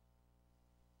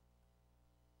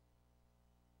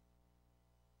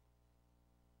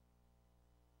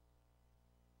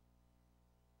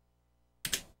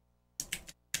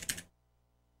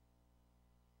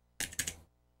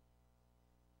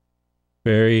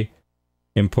 Very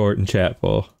important chat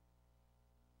poll.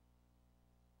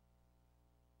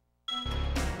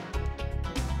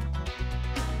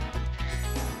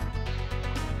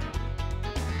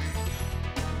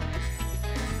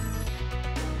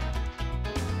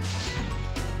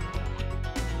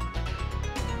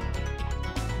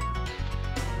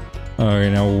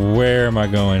 Alright, now where am I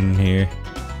going here?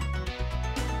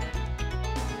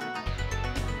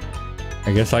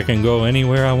 I guess I can go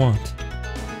anywhere I want.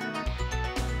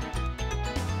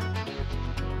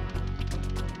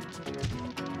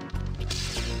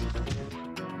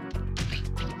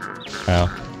 Ow.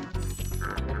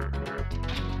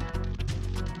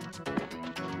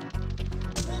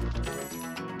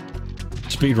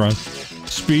 Speed run.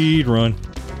 Speed run.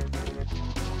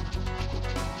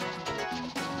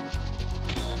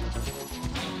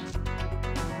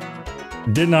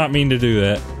 Did not mean to do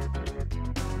that.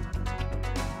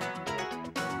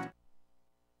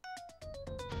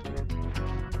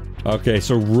 Okay,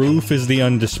 so Roof is the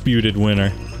undisputed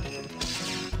winner.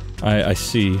 I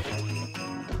see.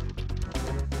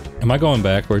 Am I going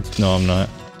backwards? No, I'm not.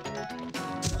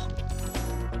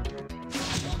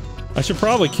 I should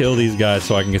probably kill these guys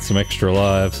so I can get some extra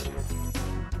lives.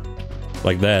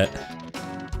 Like that.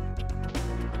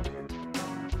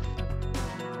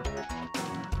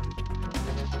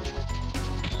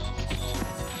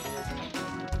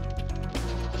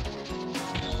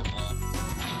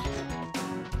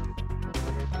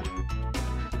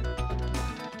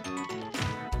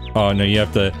 Oh no, you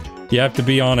have to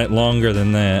be on it longer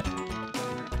than that.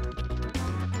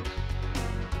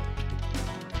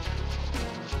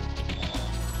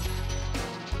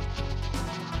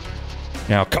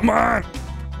 Now, come on!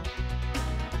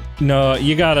 No,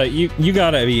 you gotta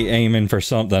be aiming for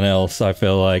something else, I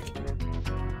feel like.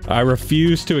 I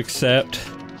refuse to accept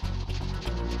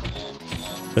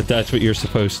that that's what you're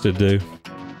supposed to do.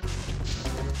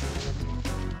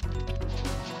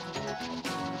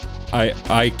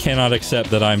 I cannot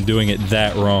accept that I'm doing it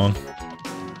that wrong.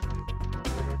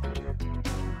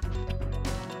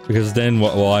 Because then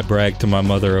what will I brag to my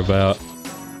mother about?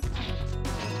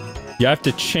 You have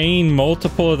to chain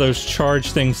multiple of those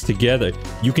charge things together.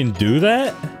 You can do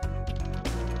that?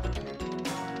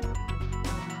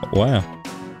 Wow.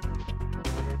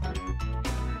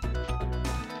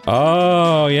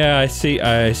 Oh, yeah, I see.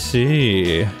 I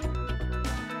see.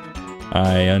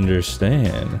 I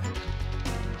understand.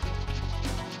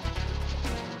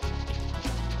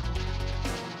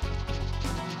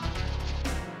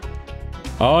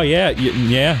 Oh, yeah,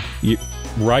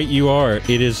 right you are.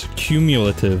 It is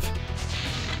cumulative.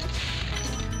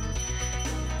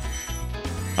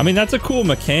 I mean, that's a cool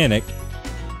mechanic.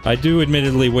 I do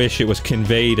admittedly wish it was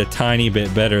conveyed a tiny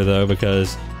bit better, though,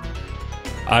 because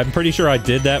I'm pretty sure I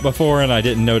did that before and I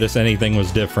didn't notice anything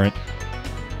was different.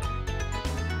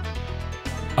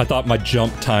 I thought my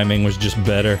jump timing was just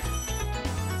better.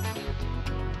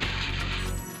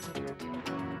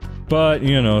 But,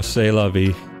 you know, c'est la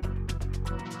vie.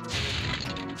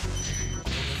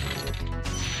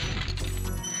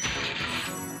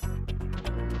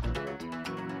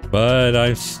 But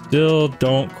I still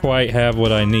don't quite have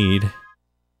what I need.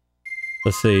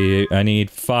 Let's see, I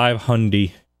need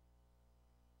 500.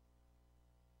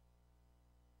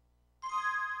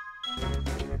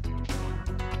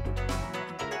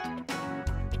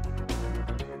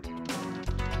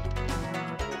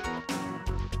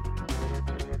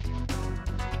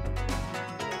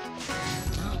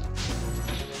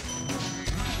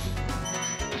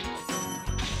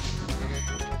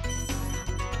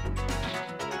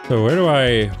 So where do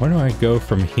I go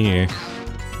from here?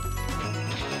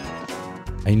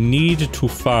 I need to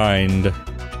find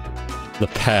the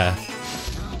path.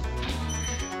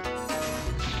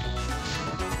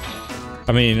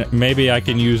 I mean, maybe I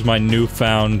can use my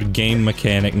newfound game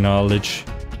mechanic knowledge.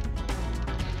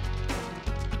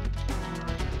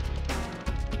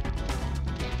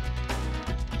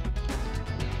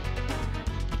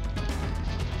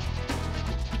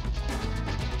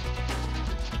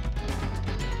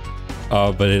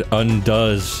 Oh, but it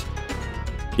undoes.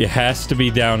 It has to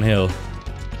be downhill.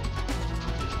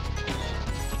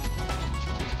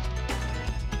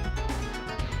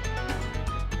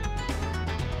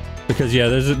 Because yeah,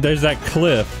 there's that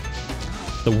cliff,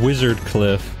 the wizard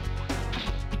cliff,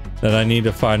 that I need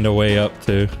to find a way up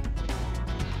to.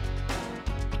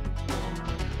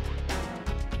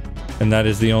 And that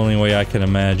is the only way I can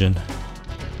imagine.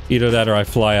 Either that or I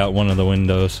fly out one of the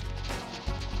windows.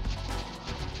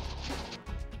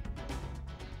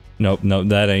 Nope, nope,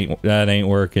 that ain't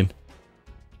working.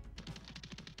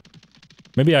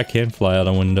 Maybe I can fly out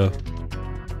a window.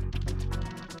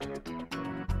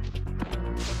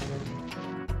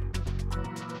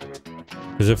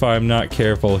 Because if I'm not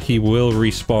careful, he will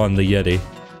respawn the Yeti.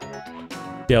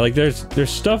 Yeah, like there's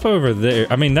stuff over there.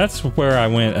 I mean, that's where I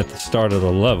went at the start of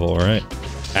the level, right?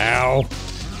 Ow!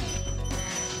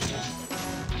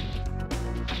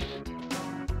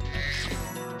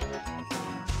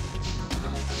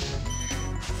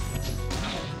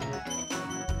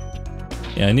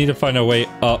 Yeah, I need to find a way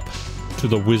up to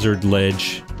the wizard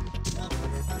ledge.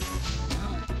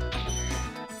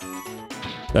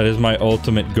 That is my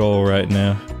ultimate goal right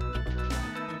now.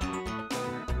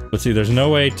 Let's see, there's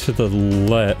no way to the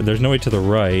left. There's no way to the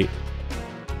right.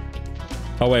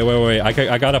 Oh, wait.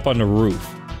 I got up on the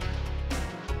roof.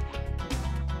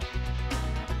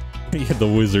 Yeah, the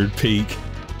wizard peak.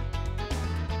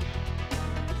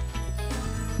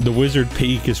 The wizard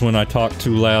peak is when I talk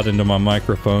too loud into my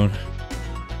microphone.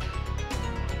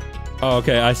 Oh,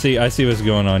 okay, I see what's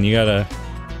going on. You gotta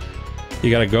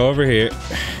go over here.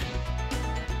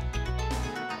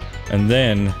 And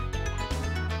then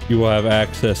you will have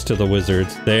access to the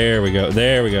wizards. There we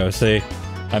go. See,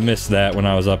 I missed that when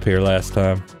I was up here last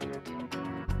time.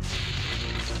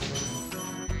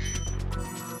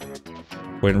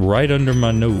 Went right under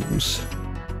my nose.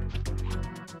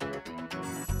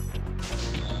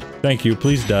 Thank you,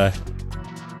 please die.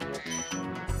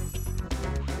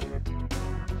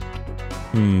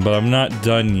 But I'm not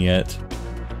done yet.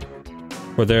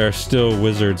 Or there are still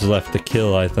wizards left to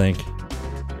kill, I think.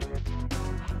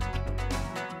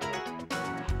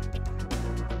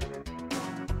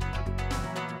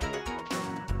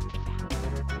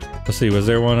 Let's see, was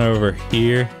there one over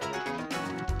here?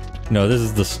 No, this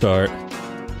is the start.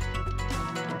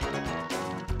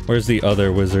 Where's the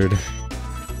other wizard?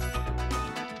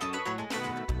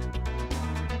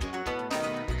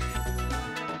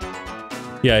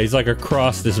 Yeah, he's like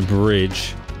across this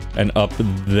bridge and up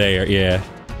there, yeah.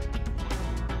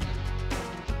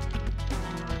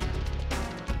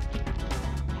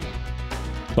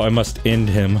 So I must end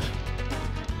him.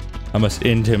 I must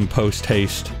end him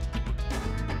post-haste.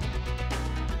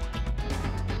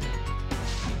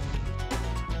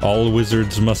 All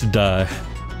wizards must die.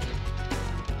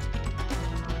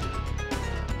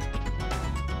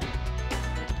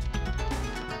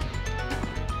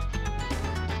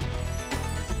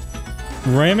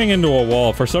 Ramming into a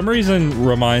wall, for some reason,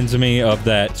 reminds me of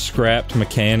that scrapped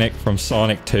mechanic from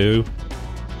Sonic 2.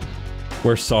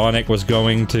 Where Sonic was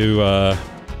going to,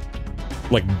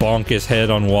 like, bonk his head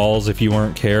on walls if you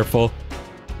weren't careful.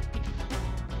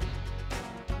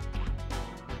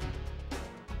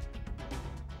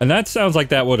 And that sounds like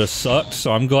that would have sucked,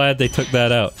 so I'm glad they took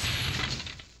that out.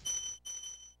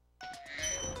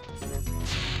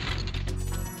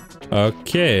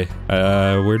 Okay,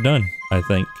 we're done, I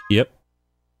think. Yep.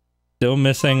 Still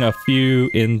missing a few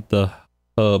in the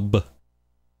hub.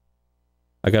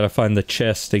 I gotta find the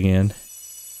chest again.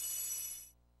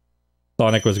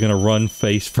 Sonic was gonna run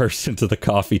face first into the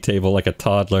coffee table like a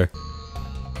toddler.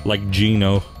 Like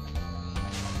Gino.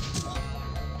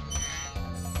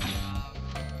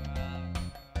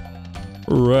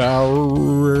 Row,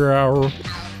 row.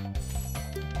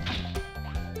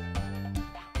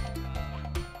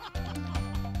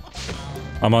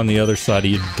 I'm on the other side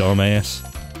of you, dumbass.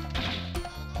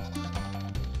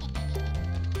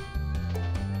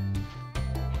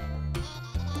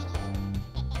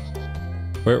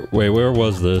 Where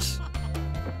was this?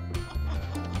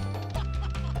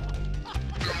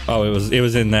 Oh, it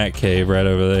was in that cave right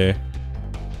over there.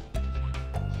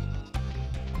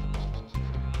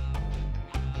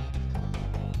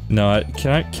 No,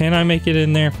 can I make it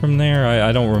in there from there?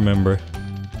 I don't remember.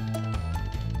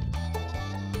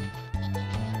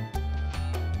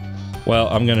 Well,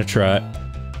 I'm gonna try it.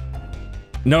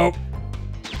 Nope.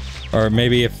 Or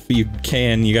maybe if you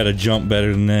can, you gotta jump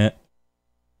better than that.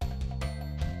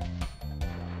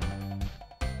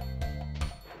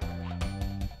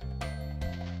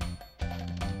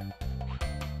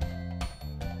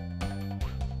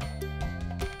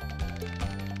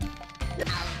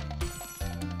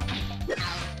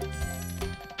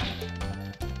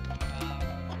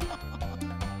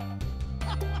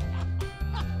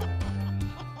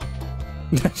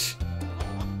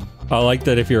 I like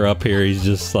that if you're up here, he's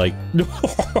just like...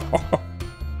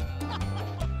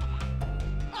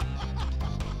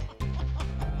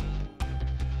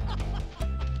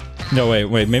 No,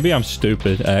 wait, maybe I'm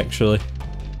stupid, actually.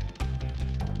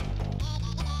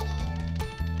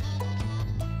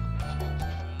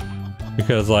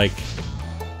 Because, like...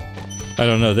 I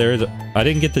don't know, I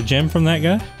didn't get the gem from that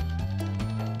guy?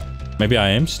 Maybe I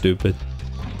am stupid.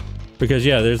 Because,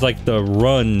 yeah, there's like the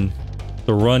run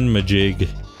majig.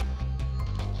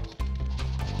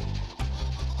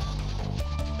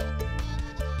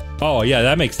 Oh, yeah,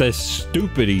 that makes this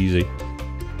stupid easy.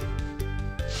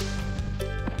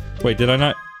 Wait, did I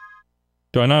not...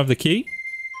 Do I not have the key?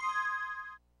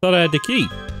 Thought I had the key.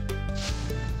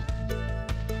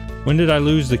 When did I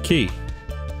lose the key?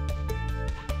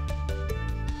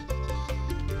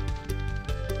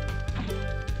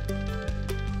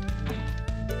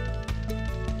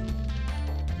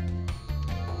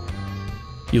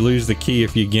 You lose the key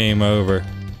if you game over.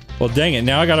 Well, dang it,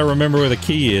 now I gotta remember where the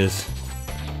key is.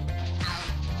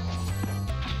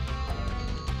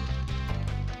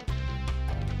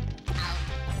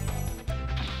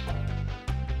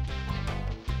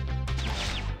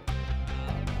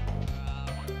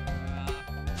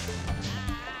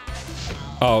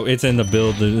 Oh, it's in the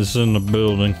building. It's in the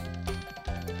building.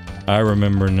 I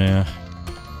remember now.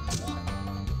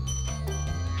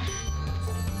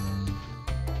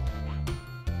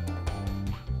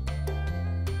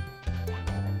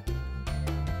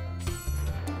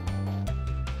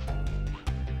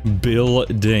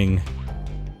 Building.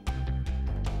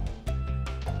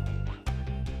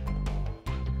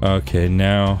 Okay,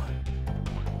 now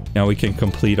we can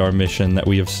complete our mission that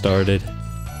we have started.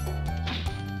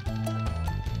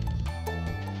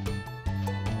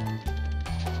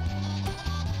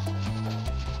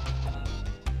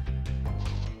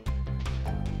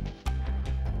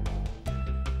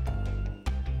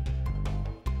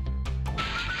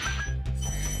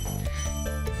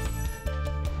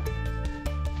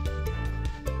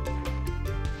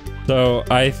 So,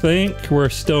 I think we're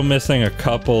still missing a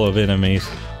couple of enemies.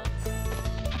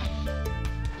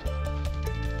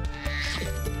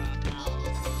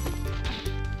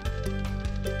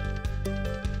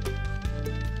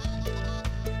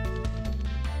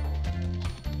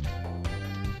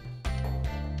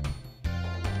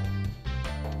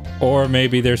 Or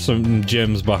maybe there's some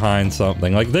gems behind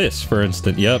something. Like this, for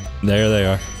instance. Yep, there they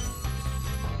are.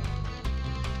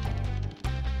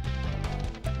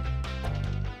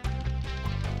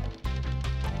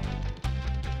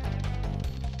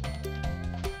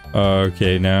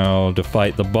 Okay, now to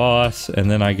fight the boss, and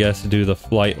then I guess do the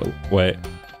flight. Wait.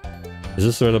 Is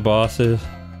this where the boss is?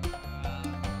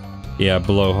 Yeah,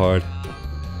 blowhard.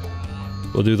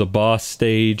 We'll do the boss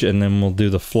stage, and then we'll do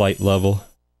the flight level.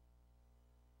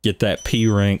 Get that P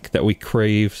rank that we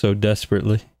crave so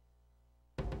desperately.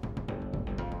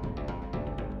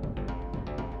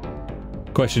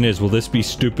 Question is, will this be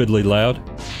stupidly loud?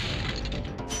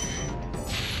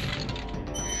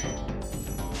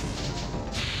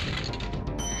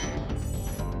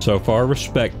 So far,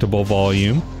 respectable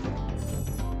volume.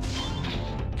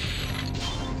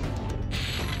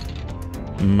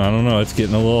 I don't know, it's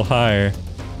getting a little higher.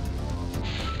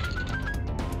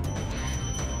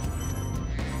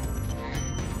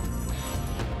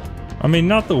 I mean,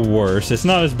 not the worst. It's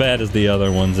not as bad as the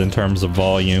other ones in terms of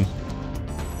volume.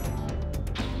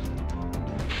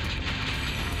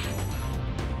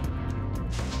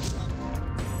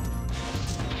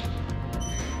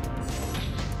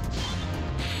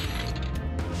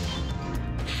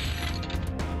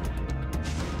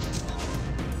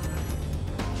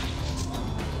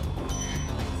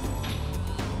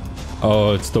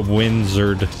 Oh, it's the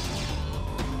Wizard.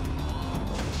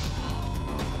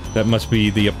 That must be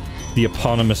the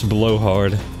eponymous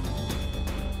blowhard.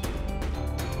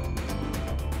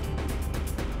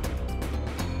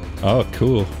 Oh,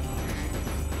 cool.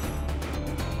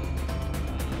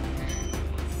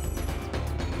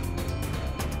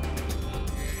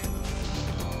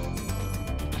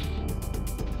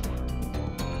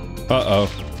 Uh-oh.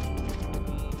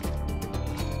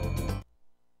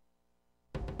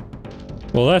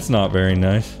 Well, that's not very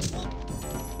nice.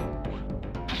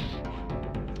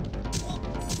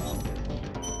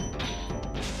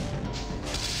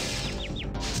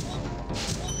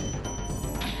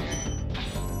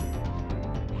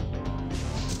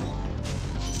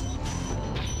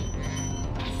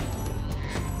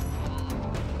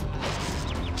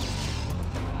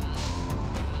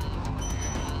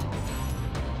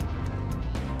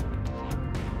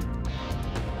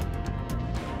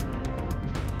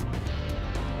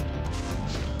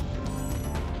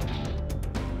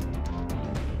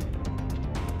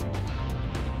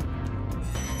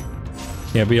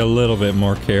 Yeah, be a little bit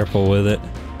more careful with it.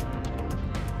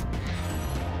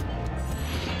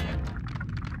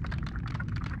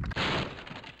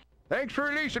 Thanks for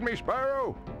releasing me,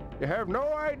 Spyro. You have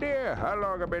no idea how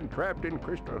long I've been trapped in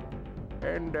crystal.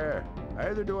 And,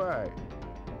 neither do I.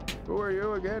 Who are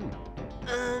you again?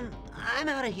 I'm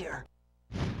out of here.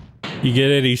 You get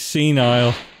it? He's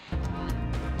senile.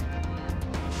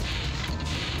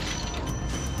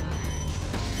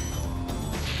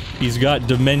 He's got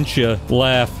dementia.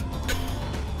 Laugh.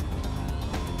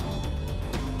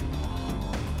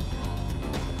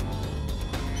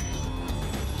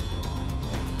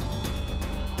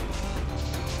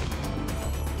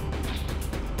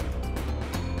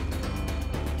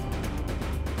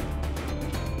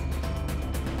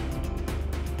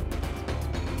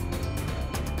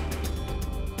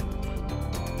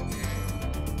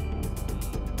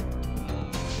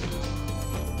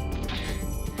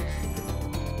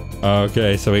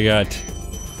 Okay, so we got...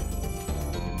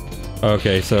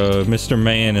 Okay, so Mr.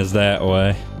 Man is that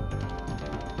way.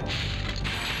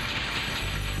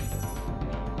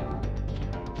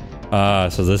 Ah,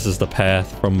 so this is the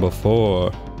path from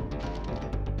before.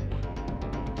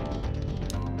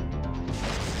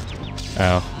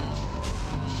 Ow.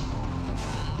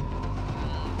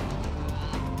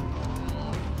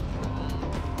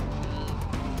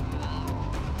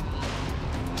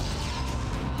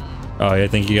 Oh, I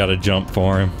think you gotta jump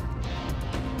for him.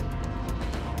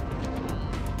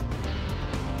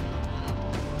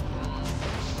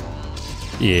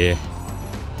 Yeah.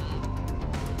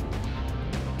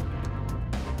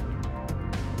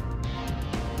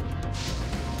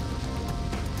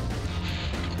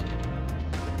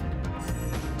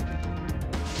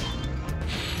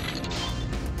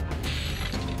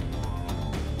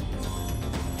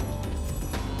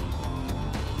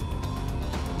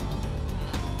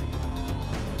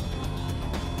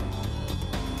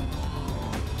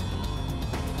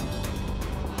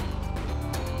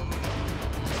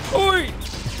 Oi!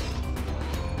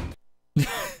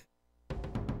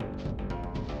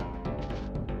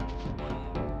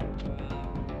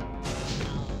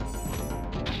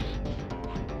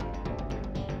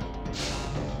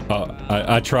 Oh,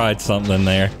 I tried something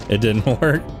there. It didn't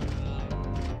work.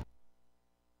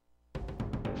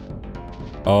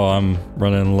 Oh, I'm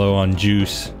running low on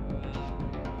juice.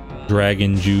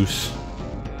 Dragon juice.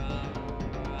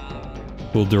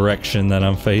 Cool direction that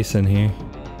I'm facing here.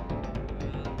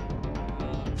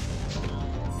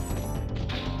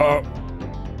 Oh.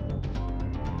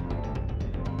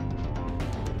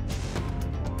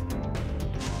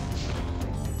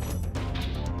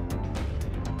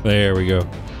 There we go.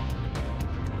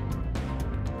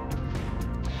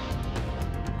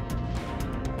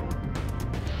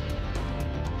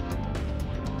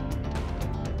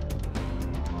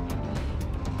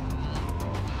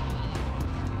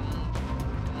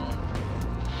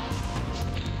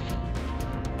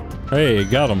 Hey,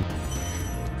 got him.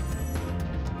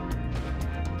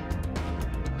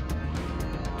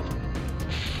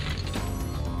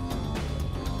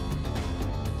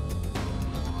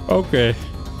 Okay.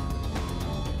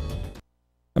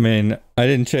 I mean, I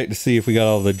didn't check to see if we got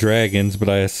all the dragons, but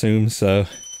I assume so.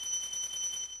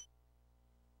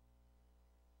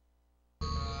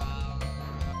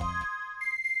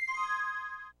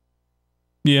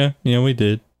 Yeah, we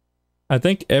did. I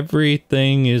think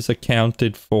everything is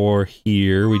accounted for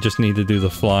here. We just need to do the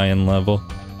flying level.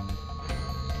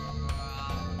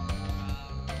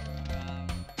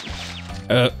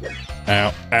 Ow,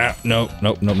 ow, nope,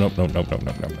 nope, nope, nope, nope, nope, nope,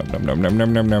 nope, nope, nope, nope,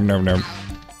 nope,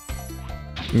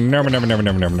 nope, nope,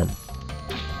 nope, nope, nope.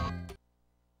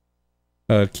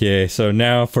 No. Okay, so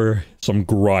now for some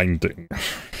grinding.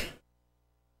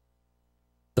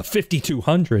 The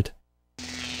 5200.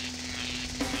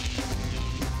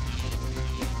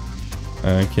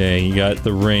 Okay, you got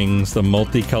the rings, the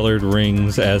multicolored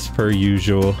rings as per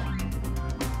usual.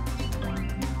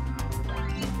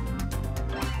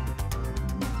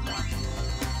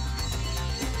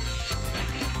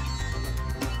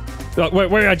 Oh,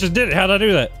 wait, I just did it. How'd I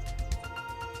do that?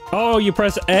 Oh, you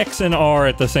press X and R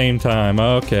at the same time.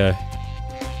 Okay.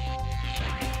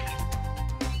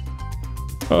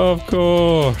 Of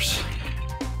course.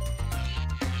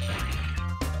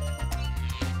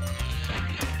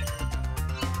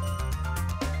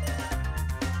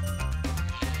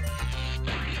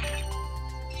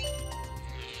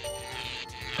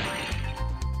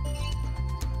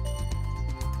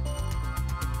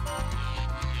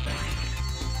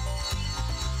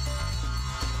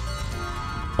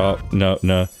 Oh,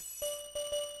 no.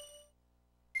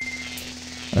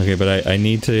 Okay, but I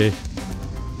need to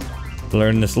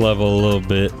learn this level a little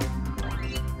bit.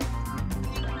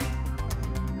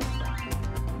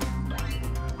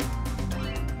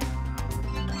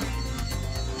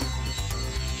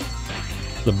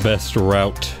 The best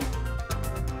route.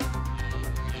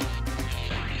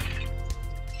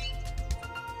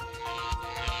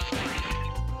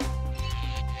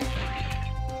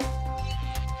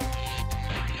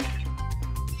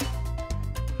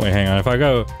 Wait, hang on. If I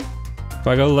go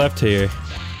left here.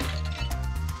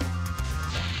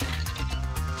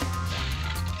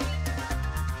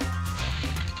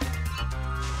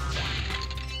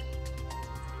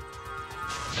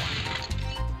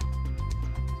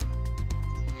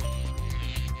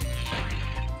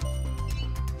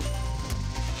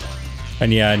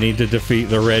 And yeah, I need to defeat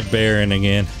the Red Baron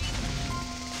again.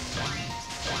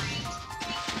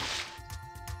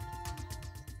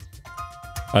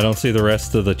 I don't see the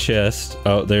rest of the chest.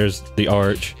 Oh, there's the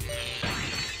arch.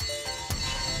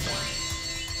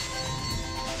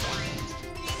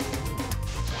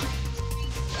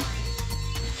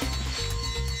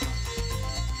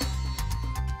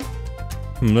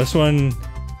 This one...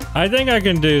 I think I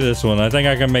can do this one. I think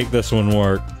I can make this one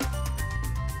work.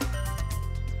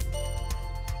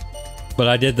 But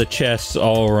I did the chests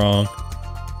all wrong.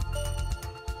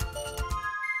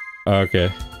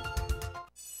 Okay.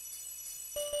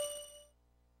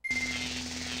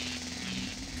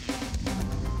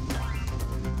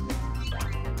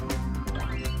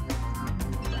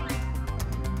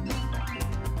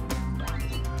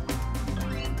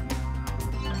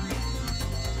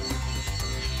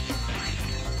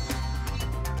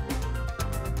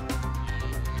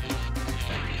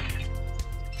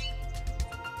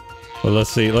 Well,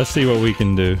 let's see what we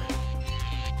can do.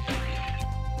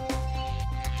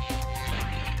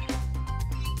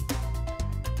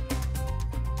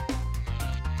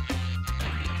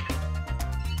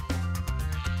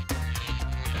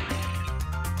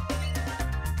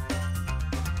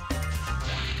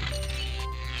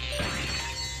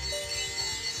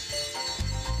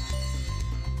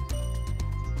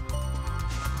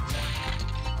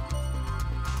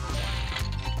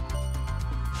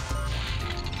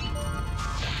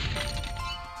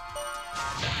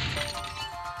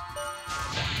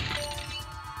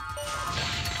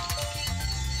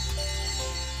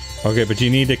 Okay, but you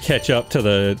need to catch up to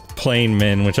the plane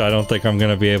men, which I don't think I'm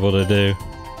gonna be able to do.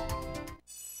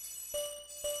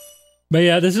 But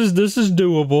yeah, this is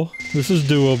doable. This is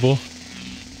doable.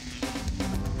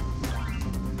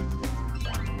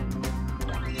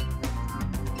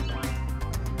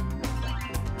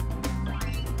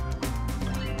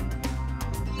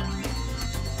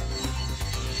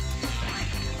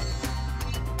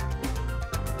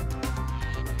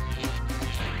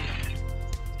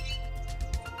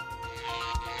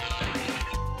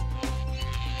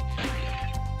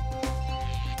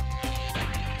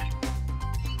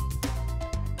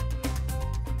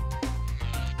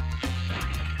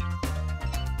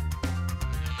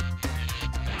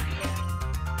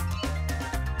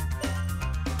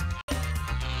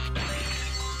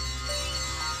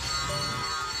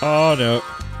 Oh no.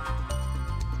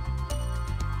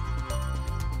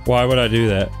 Why would I do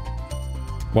that?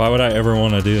 Why would I ever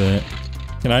want to do that?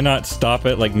 Can I not stop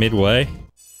it like midway?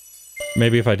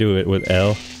 Maybe if I do it with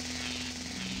L.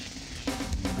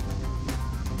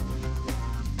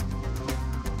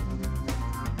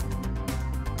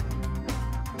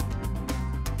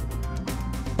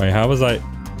 Wait, how was I?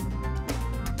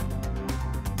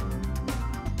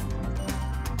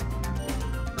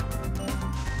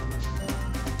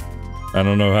 I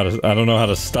don't know how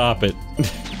to stop it.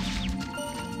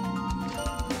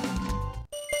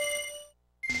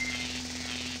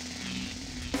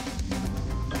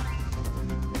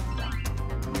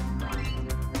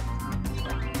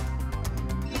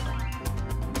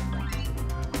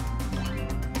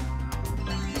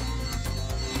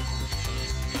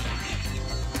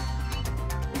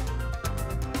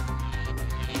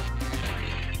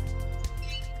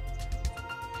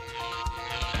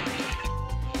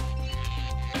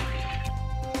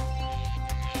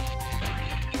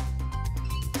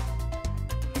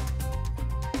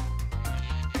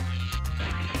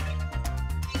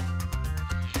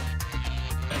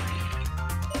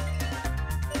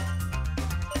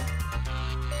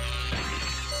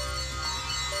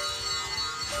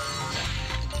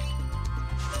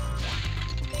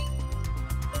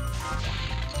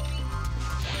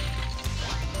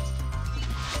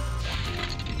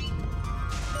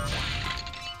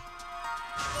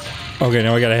 Okay,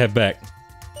 now we gotta head back.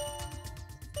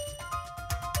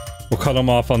 We'll cut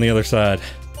them off on the other side.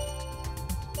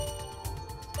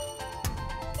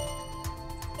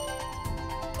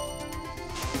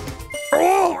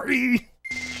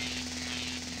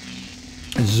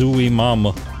 Zooey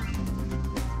mama.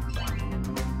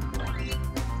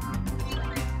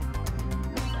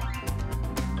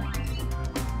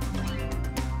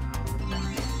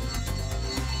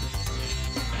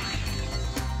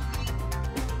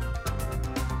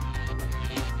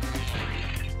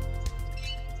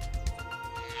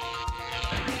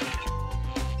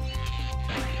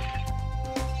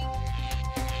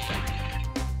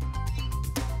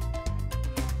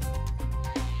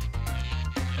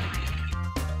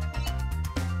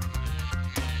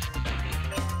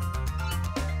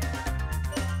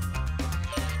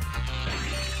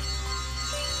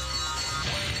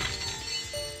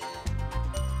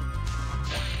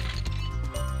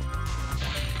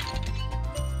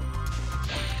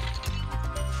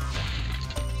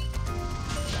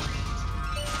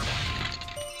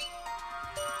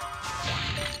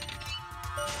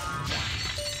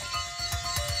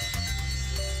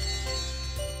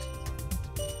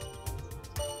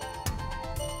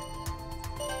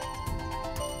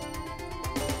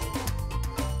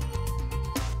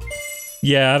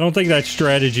 Yeah, I don't think that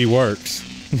strategy works.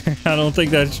 I don't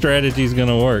think that strategy is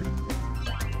gonna work.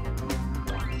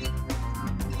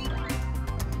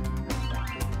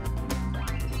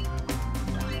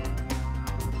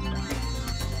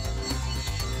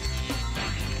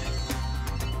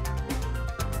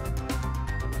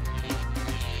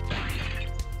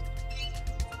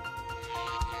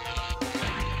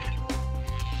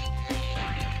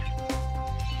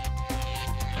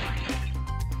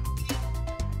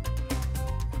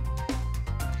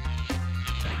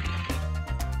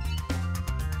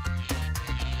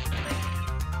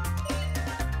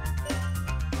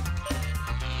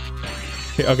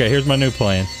 Okay, here's my new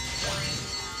plan.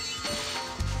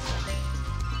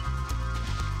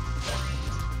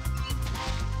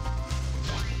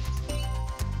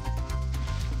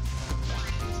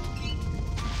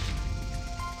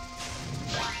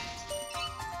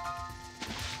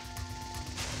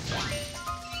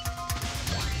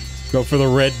 Go for the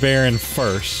Red Baron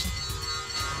first.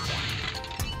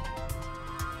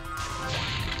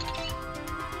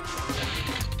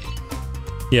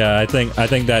 Yeah, I think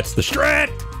that's the strat.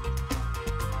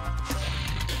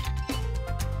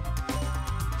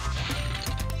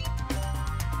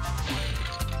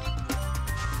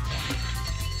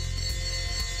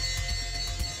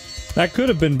 That could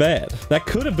have been bad. That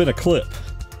could have been a clip.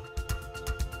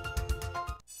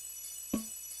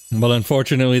 But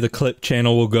unfortunately, the clip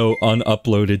channel will go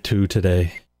unuploaded to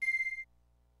today.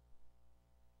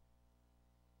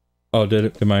 Oh,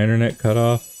 did my internet cut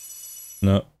off?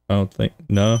 No, I don't think.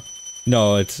 No,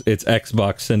 it's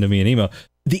Xbox sending me an email.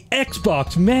 The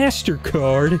Xbox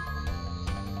MasterCard.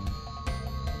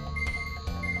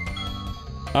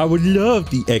 I would love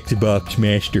the Xbox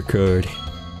MasterCard.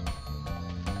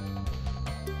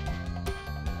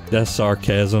 That's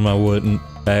sarcasm. I wouldn't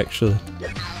actually.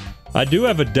 I do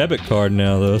have a debit card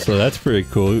now though, so that's pretty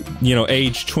cool. You know,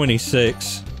 age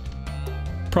 26.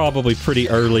 Probably pretty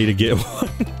early to get one.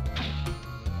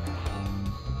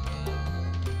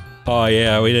 Oh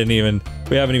yeah, we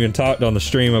haven't even talked on the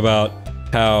stream about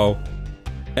how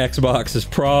Xbox is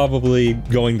probably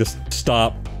going to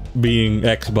stop being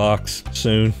Xbox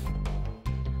soon.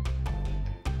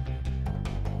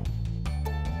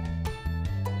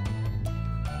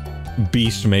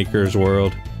 Beastmaker's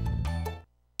World.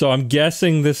 So I'm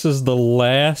guessing this is the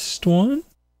last one?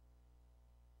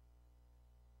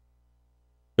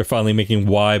 They're finally making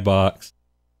Y box.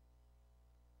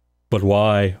 But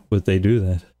why would they do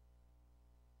that?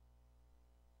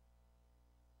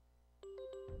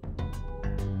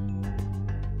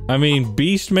 I mean,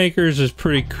 Beastmakers is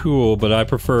pretty cool, but I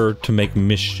prefer to make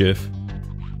mischief.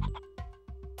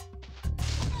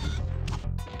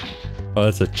 Oh,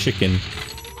 that's a chicken.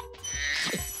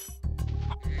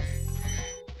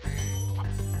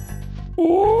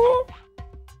 Oh.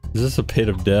 Is this a pit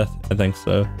of death? I think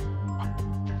so.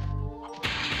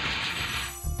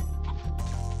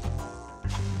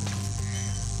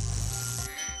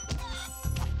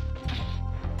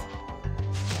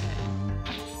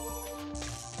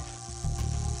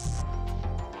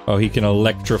 Oh, he can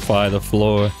electrify the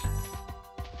floor,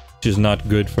 which is not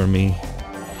good for me.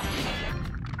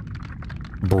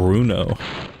 Bruno.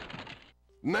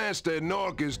 Nasty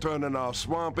Nork is turning our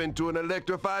swamp into an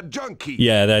electrified junkie.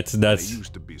 Yeah, that's It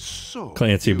used to be so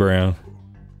Clancy Brown.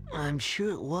 I'm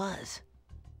sure it was.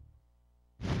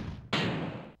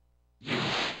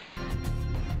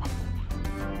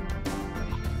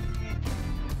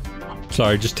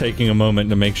 Sorry, just taking a moment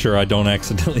to make sure I don't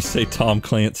accidentally say Tom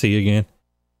Clancy again.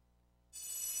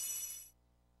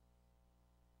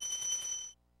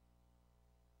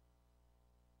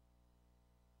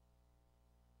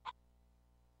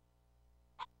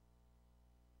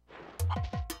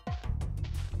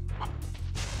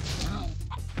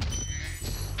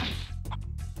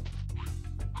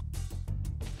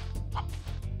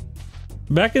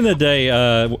 Back in the day,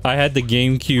 I had the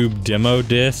GameCube demo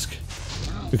disc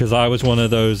because I was one of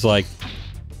those, like,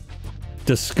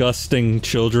 disgusting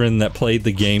children that played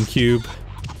the GameCube.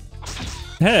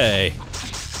 Hey!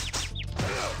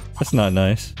 That's not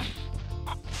nice.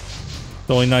 It's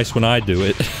only nice when I do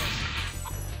it.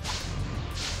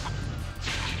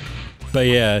 But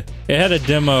yeah, it had a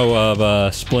demo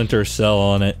of Splinter Cell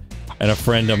on it, and a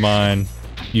friend of mine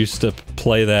used to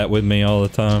play that with me all the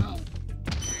time.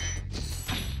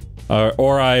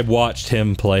 Or I watched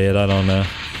him play it, I don't know.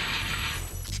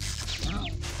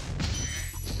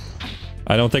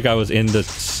 I don't think I was into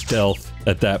stealth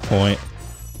at that point.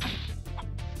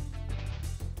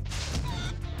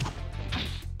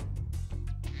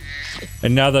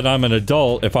 And now that I'm an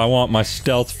adult, if I want my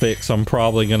stealth fix, I'm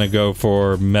probably gonna go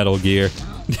for Metal Gear.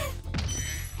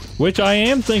 Which I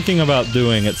am thinking about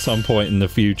doing at some point in the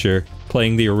future.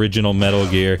 Playing the original Metal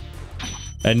Gear.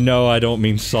 And no, I don't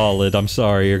mean Solid. I'm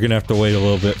sorry, you're gonna have to wait a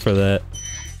little bit for that.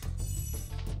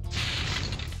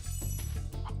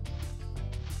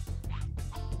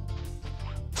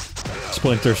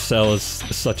 Splinter Cell is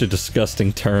such a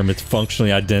disgusting term. It's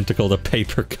functionally identical to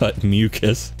paper cut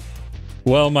mucus.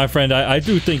 Well, my friend, I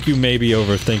do think you may be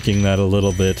overthinking that a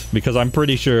little bit, because I'm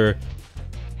pretty sure,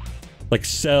 like,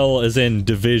 Cell is in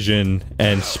division,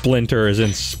 and Splinter is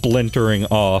in splintering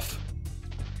off.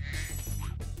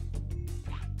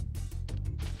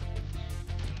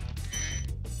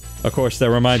 Of course, that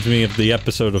reminds me of the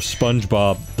episode of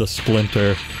SpongeBob the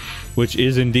Splinter, which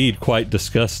is indeed quite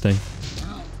disgusting.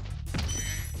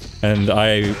 And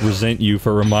I resent you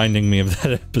for reminding me of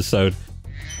that episode.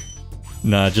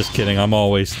 Nah, just kidding. I'm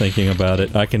always thinking about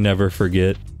it. I can never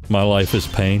forget. My life is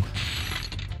pain.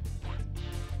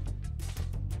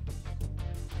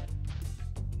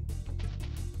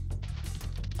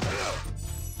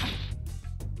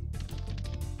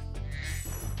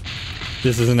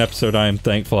 This is an episode I am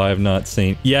thankful I have not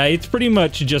seen. Yeah, it's pretty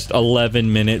much just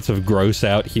 11 minutes of gross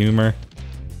out humor.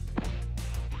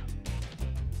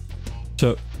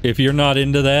 So, if you're not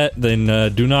into that,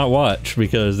 then do not watch,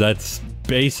 because that's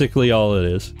basically all it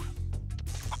is.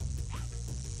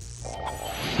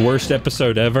 Worst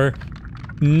episode ever?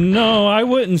 No, I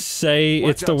wouldn't say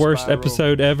it's the worst Spyro.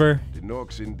 episode ever. The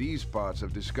Nooks in these parts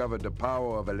have discovered the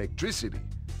power of electricity,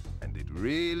 and it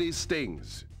really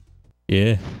stings.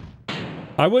 Yeah.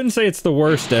 I wouldn't say it's the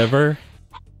worst ever,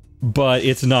 but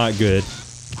it's not good.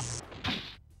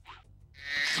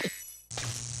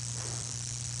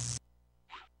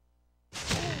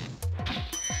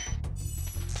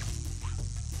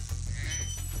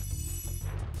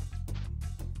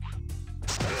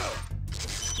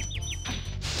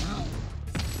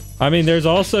 I mean, there's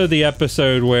also the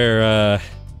episode where,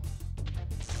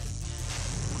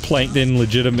 Plankton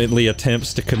legitimately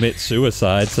attempts to commit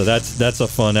suicide, so that's a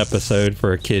fun episode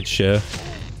for a kid's show.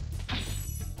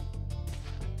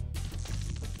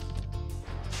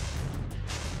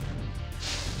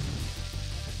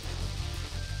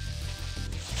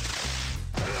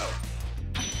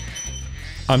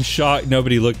 I'm shocked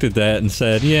nobody looked at that and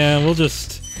said, yeah,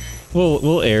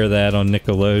 we'll air that on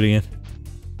Nickelodeon.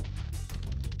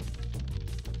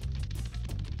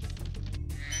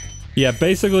 Yeah,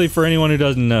 basically, for anyone who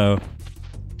doesn't know,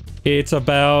 it's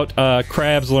about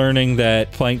Krabs learning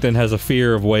that Plankton has a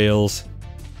fear of whales,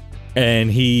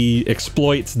 and he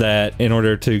exploits that in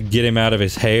order to get him out of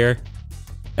his hair.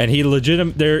 And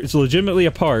there's legitimately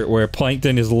a part where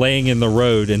Plankton is laying in the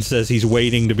road and says he's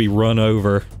waiting to be run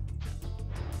over.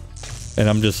 And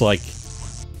I'm just like,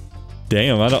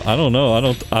 damn, I don't know,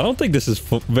 I don't think this is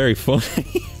very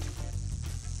funny.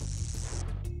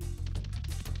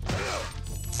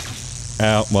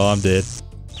 Ow, well, I'm dead.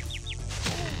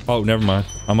 Oh, never mind.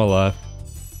 I'm alive.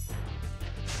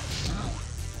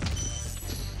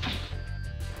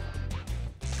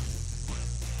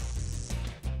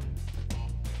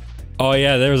 Oh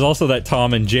yeah, there was also that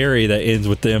Tom and Jerry that ends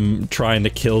with them trying to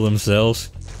kill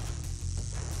themselves.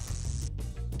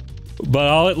 But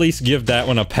I'll at least give that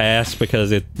one a pass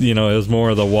because it, you know, it was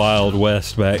more of the Wild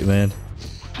West back then.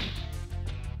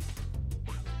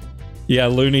 Yeah,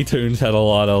 Looney Tunes had a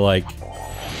lot of, like,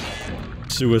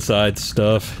 suicide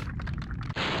stuff.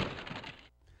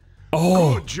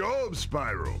 Oh! Good job,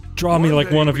 Spyro. Draw me like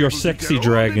day one of we'll your be able to sexy tell all the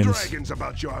dragons. dragons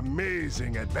about your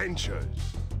amazing adventures.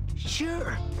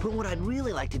 Sure, but what I'd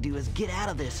really like to do is get out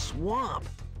of this swamp.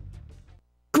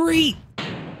 Great!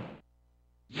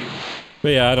 But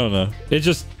yeah, I don't know. It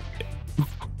just...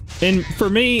 And for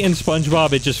me, in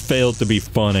SpongeBob, it just failed to be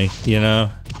funny, you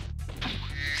know?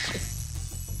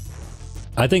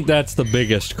 I think that's the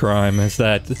biggest crime, is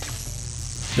that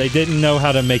they didn't know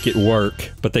how to make it work,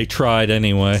 but they tried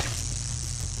anyway.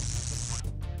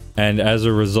 And as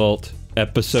a result,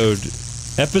 episode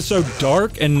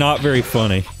dark and not very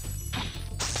funny.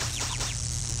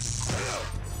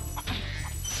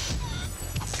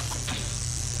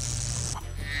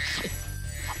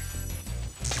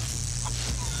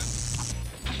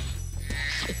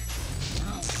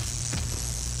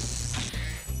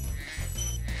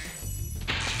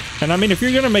 And I mean, if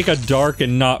you're gonna make a dark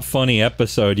and not funny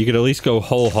episode, you could at least go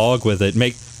whole hog with it.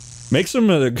 Make some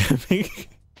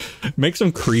make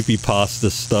some creepypasta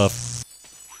stuff.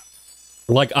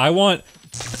 Like I want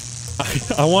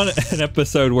an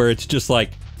episode where it's just like,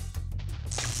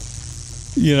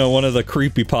 you know, one of the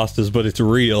creepypastas, but it's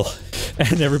real,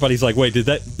 and everybody's like, "Wait, did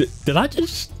I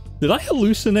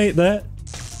hallucinate that?"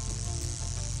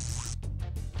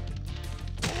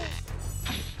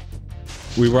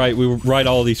 We write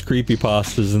all these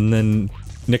creepypastas, and then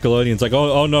Nickelodeon's like,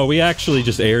 oh no, we actually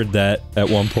just aired that at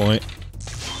one point.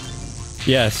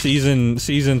 Yeah, season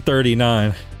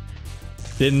 39.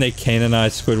 Didn't they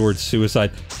canonize Squidward's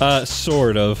suicide?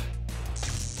 Sort of.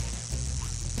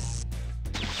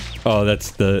 Oh,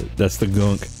 that's the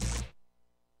gunk.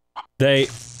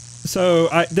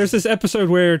 There's this episode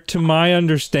where, to my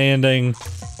understanding,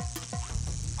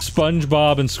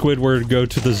 SpongeBob and Squidward go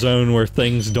to the zone where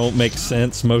things don't make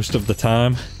sense most of the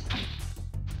time.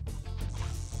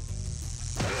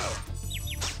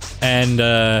 And,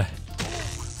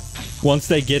 once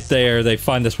they get there, they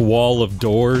find this wall of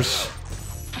doors.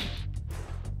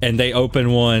 And they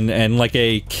open one, and like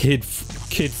a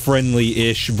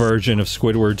kid-friendly-ish version of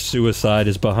Squidward's suicide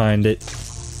is behind it.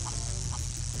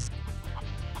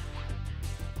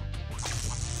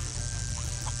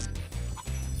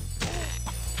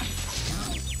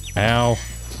 Ow.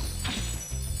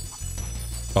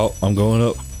 Oh, I'm going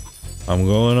up. I'm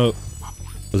going up.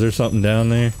 Was there something down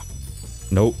there?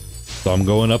 Nope. So I'm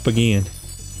going up again.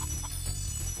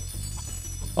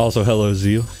 Also, hello,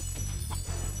 Zeal.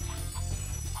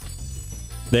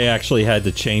 They actually had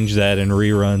to change that in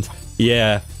reruns.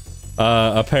 Yeah.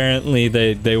 Apparently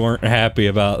they weren't happy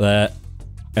about that.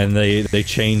 And they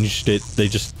changed it. They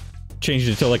just changed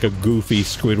it to like a goofy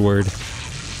Squidward.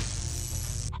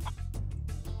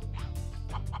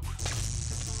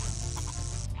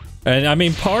 And I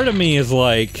mean, part of me is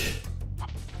like,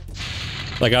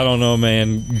 I don't know,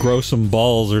 man, grow some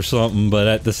balls or something, but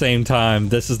at the same time,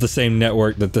 this is the same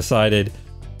network that decided,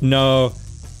 no,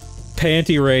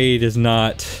 Panty Raid is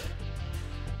not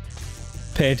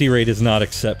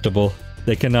acceptable.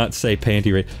 They cannot say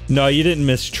Panty Raid. No, you didn't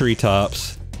miss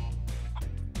treetops.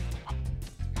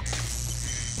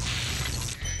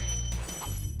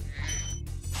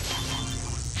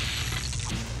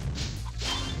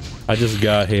 I just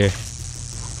got here.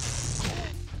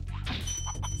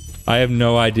 I have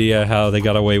no idea how they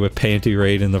got away with Panty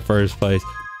Raid in the first place.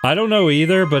 I don't know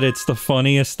either, but it's the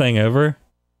funniest thing ever.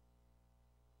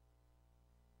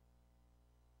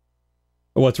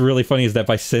 What's really funny is that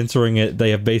by censoring it, they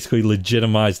have basically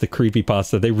legitimized the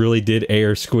creepypasta. They really did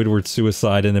air Squidward's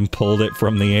suicide and then pulled it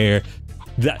from the air.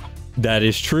 That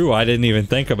is true. I didn't even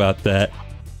think about that.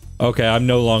 Okay, I'm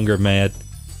no longer mad.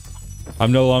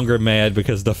 I'm no longer mad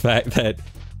because the fact that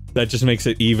just makes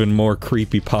it even more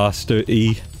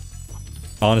creepypasta-y.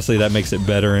 Honestly, that makes it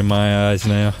better in my eyes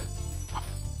now.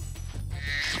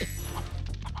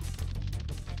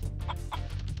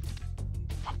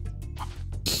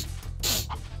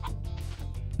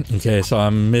 Okay, so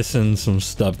I'm missing some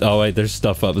stuff. Oh wait, there's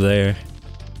stuff up there.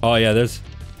 Oh yeah, there's...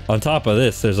 On top of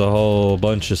this, there's a whole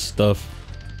bunch of stuff.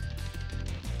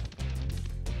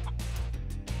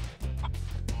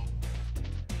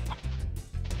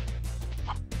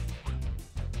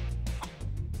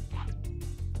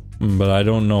 But I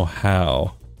don't know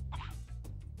how.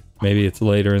 Maybe it's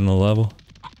later in the level.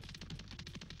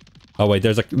 Oh wait,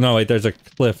 there's a... No wait, there's a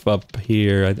cliff up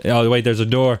here. Oh wait, there's a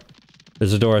door.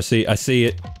 There's a door. I see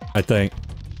it. I think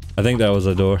that was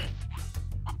a door.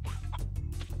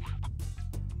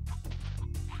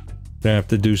 Gonna have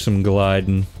to do some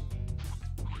gliding.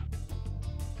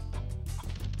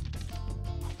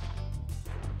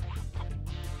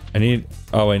 I need...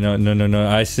 Oh wait, no.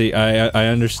 I see. I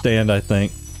understand, I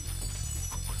think.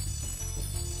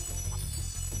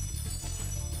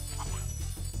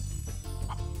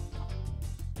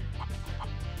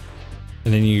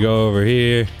 And then you go over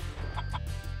here.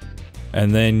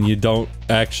 And then you don't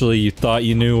actually, you thought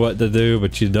you knew what to do,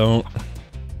 but you don't.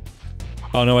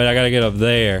 Oh no, wait, I gotta get up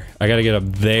there. I gotta get up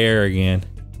there again.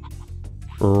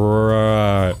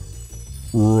 Right.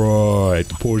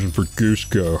 The poison for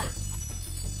Gooseco.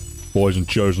 Poison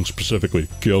chosen specifically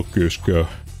to kill Gooseco.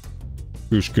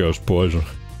 Gooseco's poison.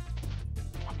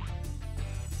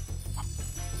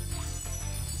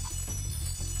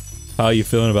 How are you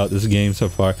feeling about this game so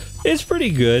far? It's pretty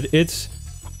good. It's...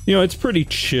 You know, it's pretty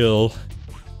chill.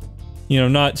 You know,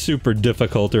 not super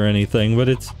difficult or anything, but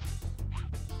it's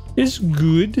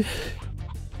good.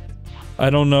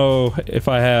 I don't know if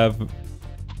I have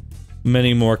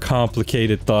many more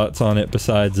complicated thoughts on it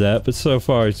besides that, but so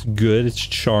far it's good, it's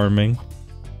charming.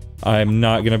 I'm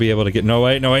not gonna be able to get... No,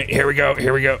 wait, here we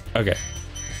go. Okay.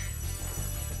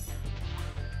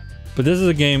 But this is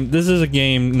a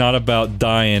game not about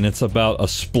dying, it's about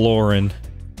exploring.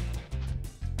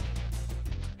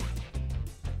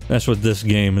 That's what this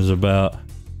game is about.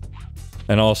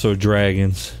 And also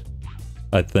dragons,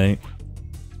 I think.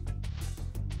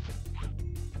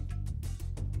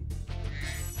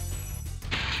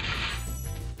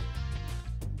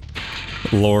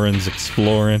 Lauren's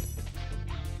exploring.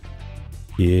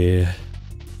 Yeah.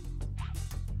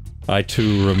 I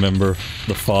too remember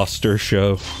the Foster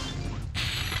show.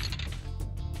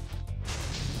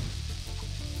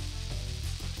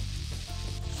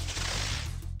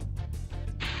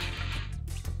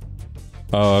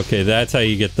 Oh, okay, that's how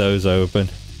you get those open.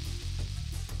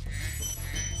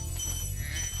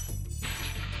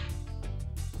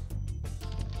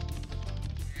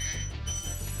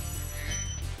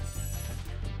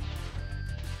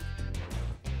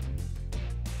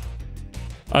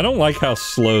 I don't like how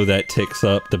slow that ticks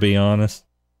up, to be honest.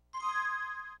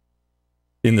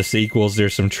 In the sequels,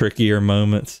 there's some trickier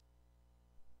moments.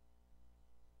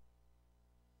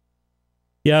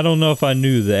 Yeah, I don't know if I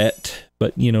knew that,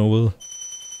 but, you know,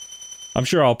 I'm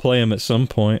sure I'll play them at some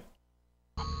point.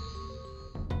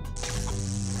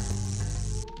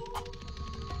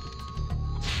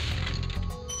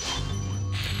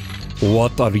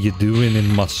 What are you doing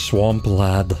in my swamp,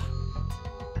 lad?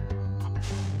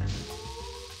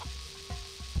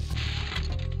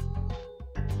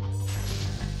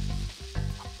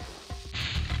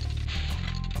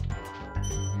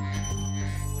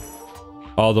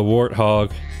 Oh, the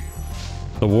warthog.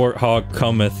 The warthog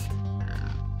cometh.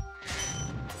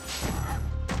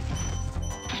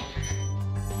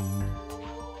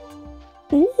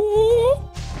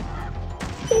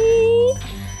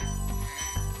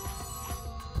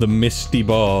 The misty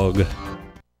bog.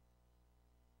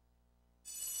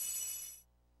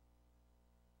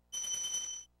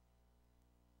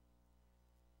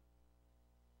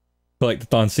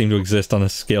 Collectathons seem to exist on a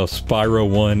scale of Spyro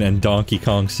 1 and Donkey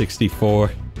Kong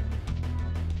 64.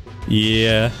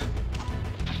 Yeah.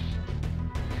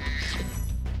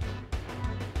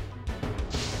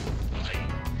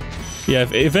 Yeah,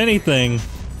 if anything,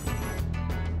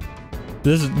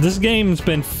 this game's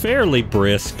been fairly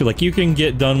brisk. Like, you can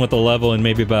get done with a level in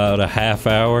maybe about a half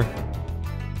hour.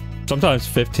 Sometimes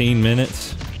 15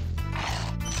 minutes.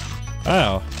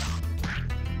 Ow.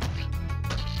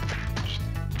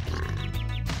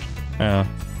 Ow.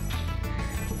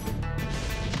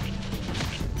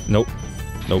 Nope.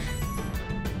 Nope.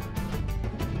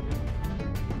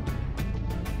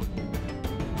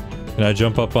 Can I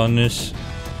jump up on this?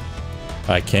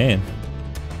 I can.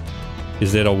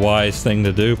 Is it a wise thing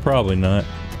to do? Probably not.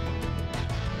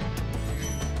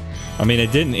 I mean,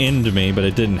 it didn't end me, but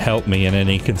it didn't help me in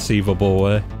any conceivable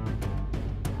way.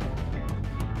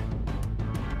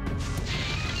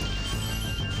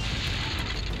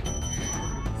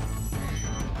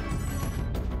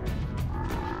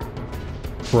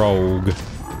 Frog.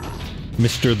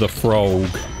 Mr. the Frog.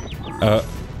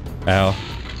 Ow.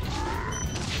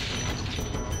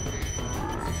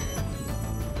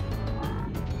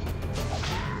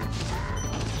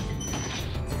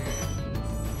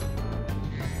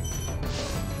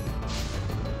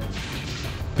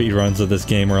 Speedruns of this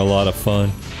game are a lot of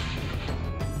fun.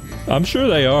 I'm sure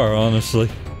they are, honestly.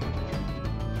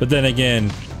 But then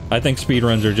again, I think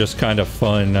speedruns are just kind of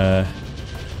fun,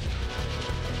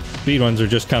 speedruns are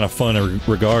just kind of fun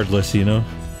regardless, you know?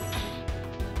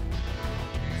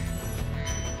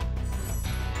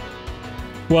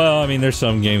 Well, I mean, there's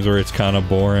some games where it's kind of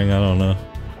boring, I don't know.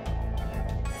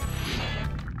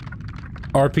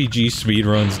 RPG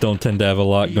speedruns don't tend to have a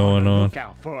lot going on. Look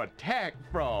out for attack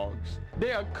frogs.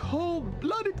 They are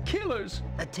cold-blooded killers.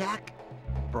 Attack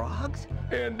frogs?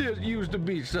 And this used to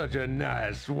be such a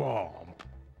nice swamp.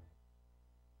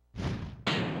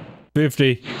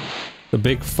 50. The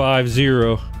big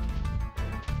 5-0.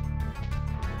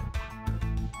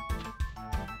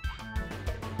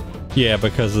 Yeah,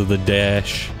 because of the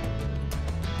dash.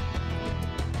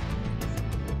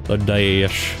 The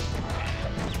dash.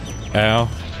 Ow.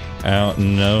 Ow,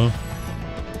 no.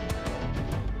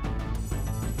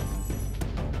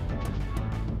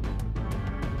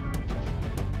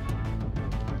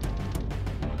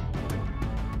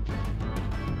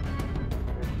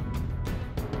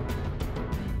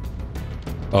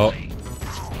 Oh.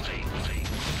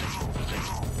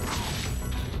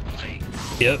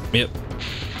 Yep.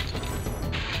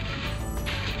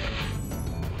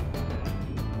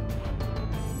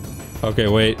 Okay,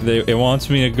 wait. It wants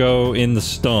me to go in the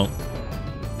stump.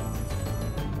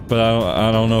 But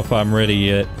I don't know if I'm ready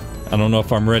yet. I don't know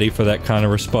if I'm ready for that kind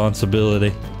of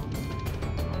responsibility.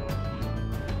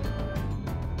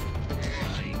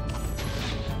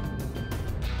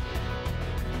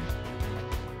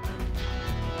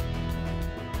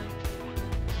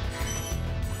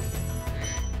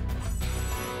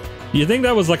 You think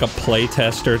that was like a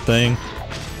playtester thing?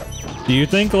 Do you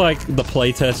think like the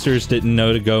playtesters didn't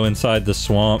know to go inside the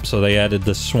swamp, so they added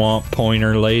the swamp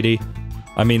pointer lady?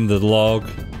 I mean the log.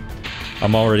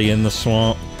 I'm already in the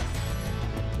swamp.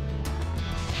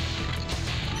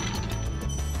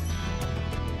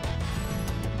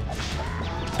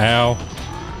 Ow.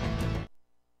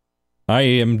 I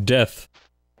am death.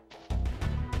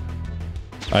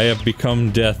 I have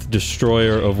become death,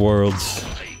 destroyer of worlds.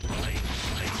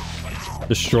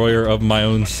 Destroyer of my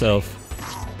own self.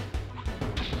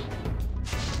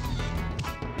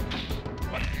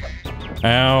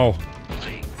 Ow.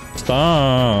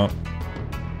 Stop.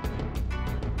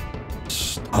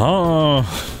 Stop.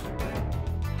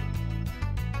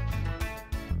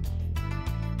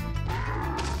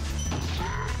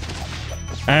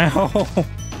 Ow.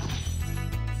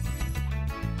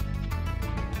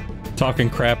 Talking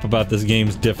crap about this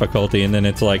game's difficulty, and then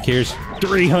it's like, here's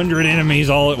 300 enemies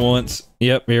all at once.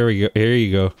 Yep, here we go. Here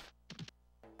you go.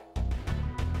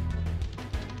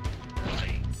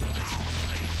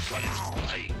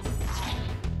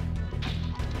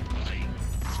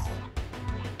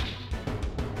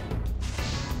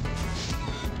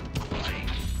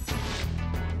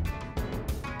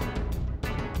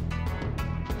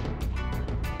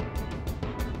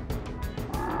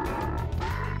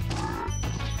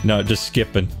 No, just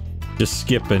skipping. Just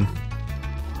skipping.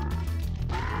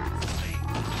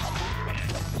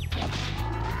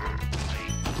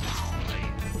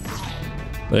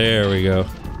 There we go.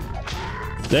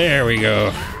 There we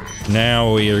go.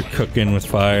 Now we are cooking with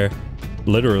fire.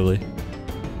 Literally.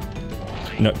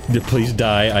 No, please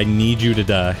die. I need you to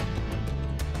die.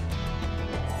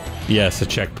 Yes, a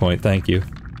checkpoint. Thank you.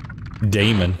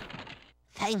 Damon.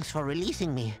 Thanks for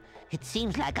releasing me. It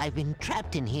seems like I've been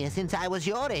trapped in here since I was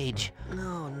your age.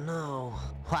 Oh, no.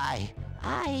 Why,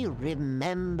 I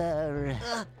remember...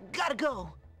 gotta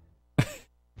go.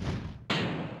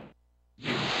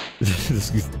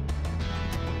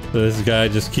 This guy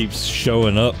just keeps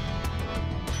showing up.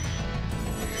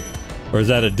 Or is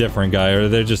that a different guy? Or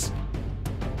they're just...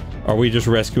 Are we just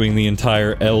rescuing the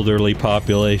entire elderly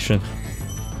population?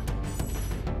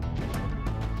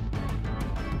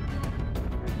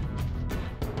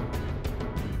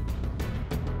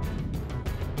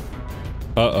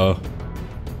 Uh-oh.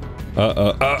 Uh-oh.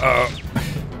 Uh-oh.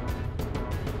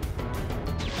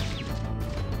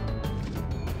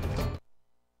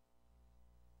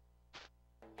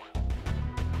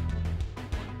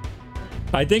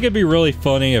 I think it'd be really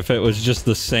funny if it was just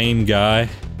the same guy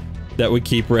that we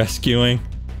keep rescuing.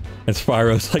 And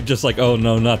Spyro's like, just like, oh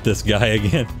no, not this guy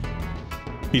again.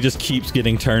 He just keeps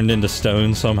getting turned into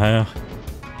stone somehow.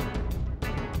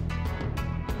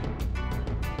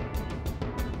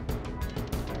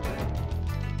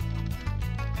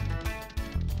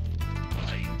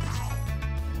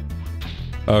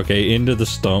 Okay, into the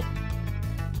stump.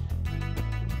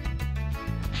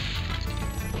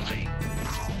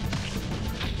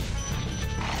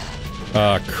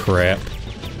 Ah, crap.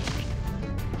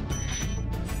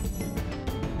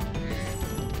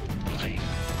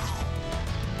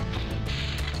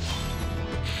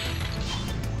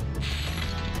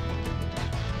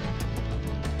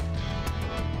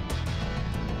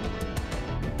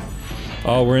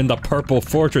 Oh, we're in the purple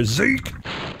fortress. Zeke!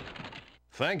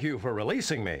 Thank you for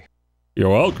releasing me.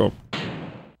 You're welcome.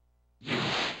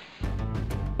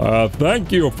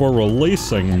 Thank you for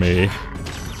releasing me.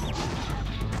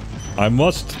 I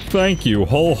must thank you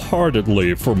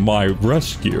wholeheartedly for my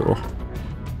rescue.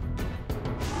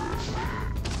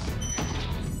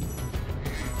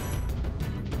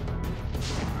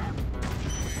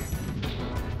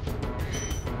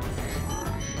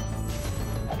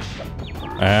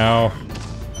 Ow.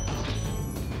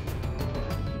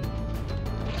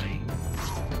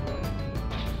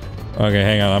 Okay,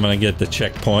 hang on, I'm gonna get the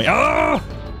checkpoint. Ah!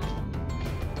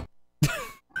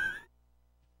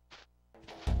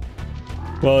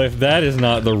 Well, if that is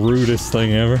not the rudest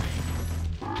thing ever.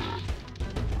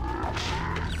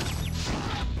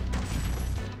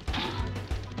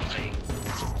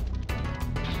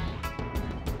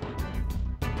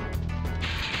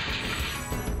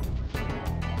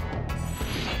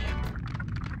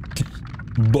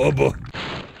 Bubba.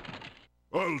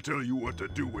 I'll tell you what to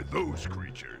do with those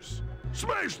creatures.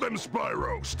 Smash them,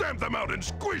 Spyro! Stamp them out and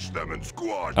squish them and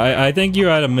squash them! I think you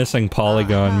had a missing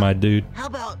polygon, my dude. How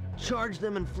about charge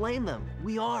them and flame them?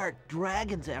 We are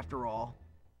dragons after all.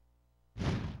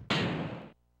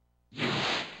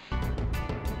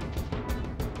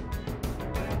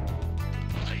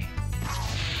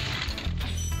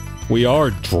 We are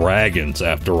dragons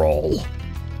after all.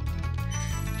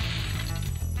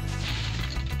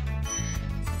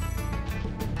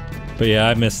 But yeah,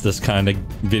 I miss this kind of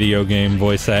video game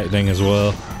voice acting as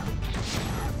well.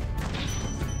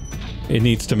 It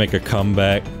needs to make a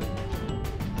comeback.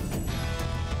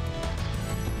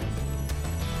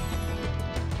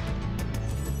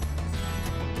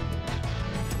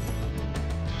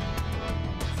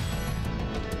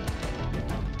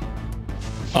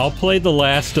 I'll play The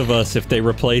Last of Us if they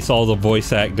replace all the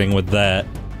voice acting with that.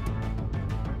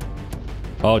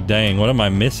 Oh dang, what am I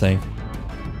missing?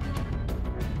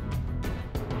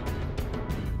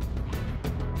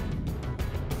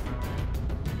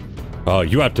 Oh,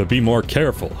 you have to be more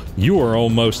careful. You are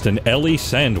almost an Ellie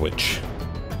sandwich.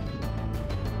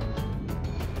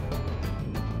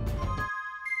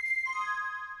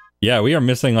 Yeah, we are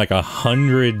missing like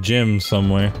 100 gems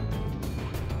somewhere.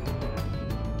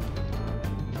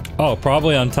 Oh,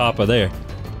 probably on top of there.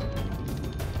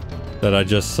 That I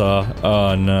just saw.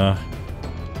 Oh no.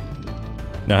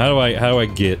 Now how do I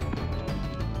get?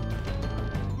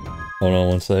 Hold on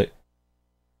one sec.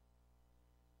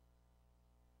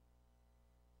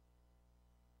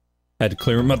 Had to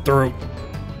clear my throat.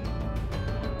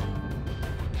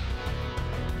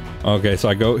 Okay, so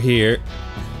I go here.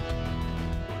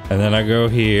 And then I go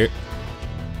here.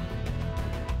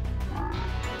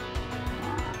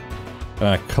 And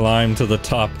I climb to the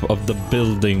top of the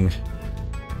building.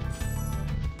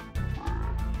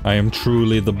 I am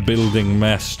truly the building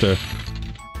master.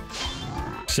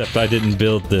 Except I didn't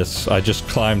build this, I just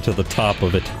climbed to the top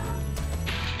of it.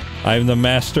 I am the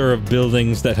master of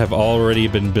buildings that have already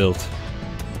been built.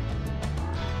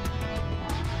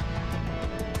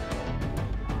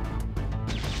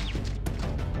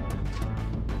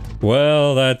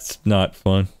 Well, that's not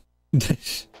fun.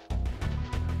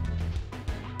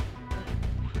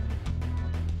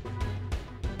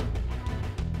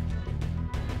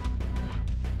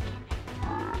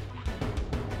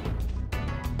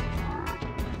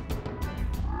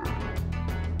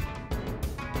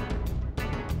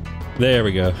 There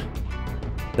we go.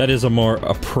 That is a more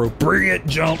appropriate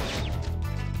jump.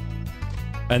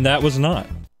 And that was not.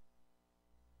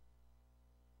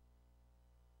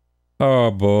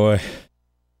 Oh boy.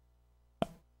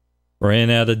 Ran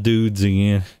out of dudes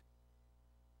again.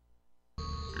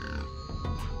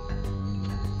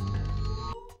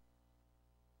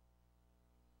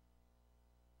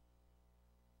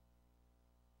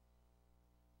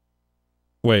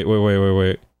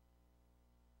 Wait.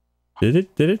 Did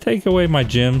it take away my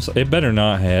gems? It better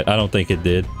not have. I don't think it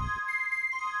did.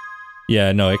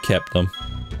 Yeah, no, it kept them.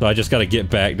 So I just gotta get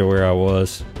back to where I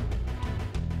was.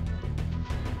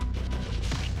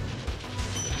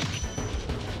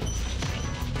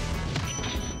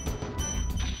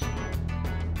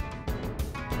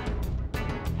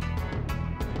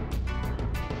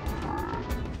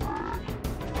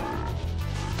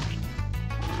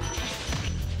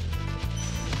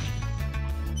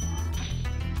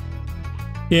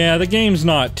 Yeah, the game's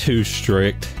not too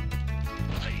strict.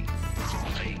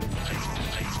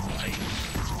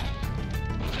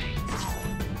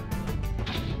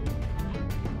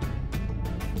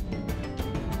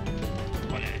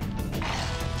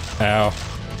 Ow.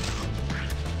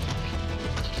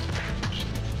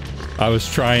 I was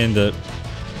trying to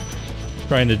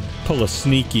pull a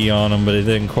sneaky on him, but it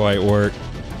didn't quite work.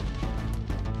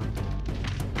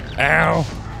 Ow.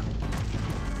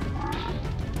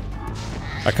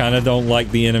 I kind of don't like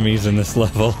the enemies in this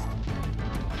level.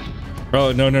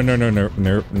 Oh, no.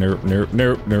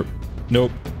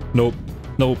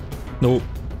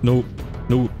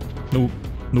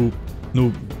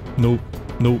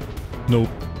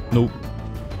 Nope.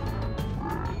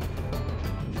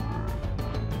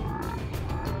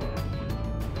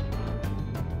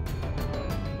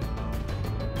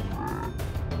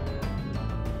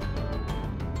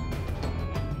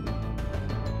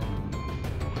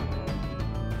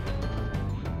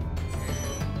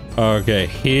 Okay,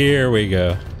 here we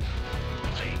go.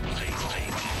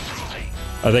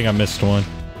 I think I missed one.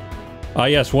 Ah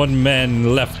yes, one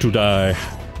man left to die.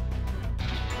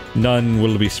 None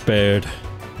will be spared.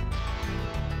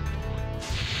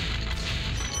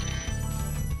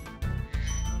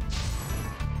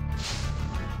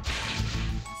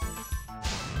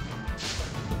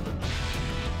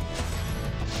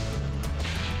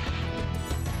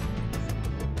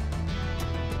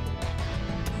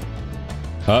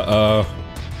 Uh-oh.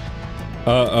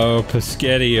 Uh-oh,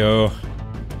 Pescettio.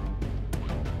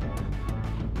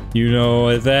 You know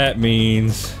what that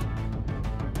means.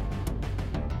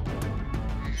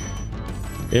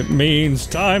 It means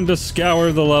time to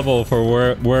scour the level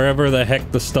for wherever the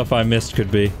heck the stuff I missed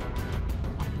could be.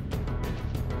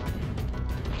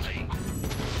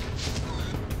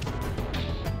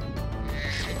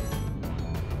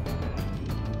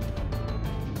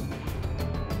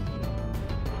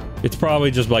 It's probably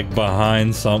just like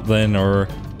behind something, or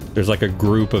there's like a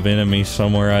group of enemies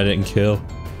somewhere I didn't kill.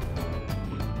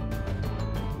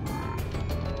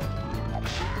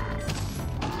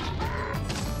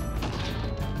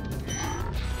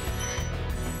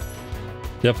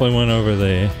 Definitely went over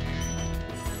there.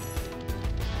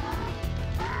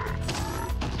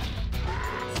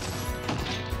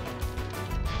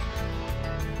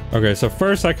 Okay, so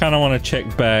first I kind of want to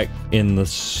check back in the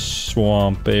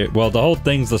swamp. Well, the whole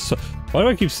thing's the... Why do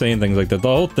I keep saying things like that? The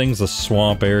whole thing's the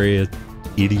swamp area,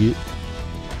 idiot.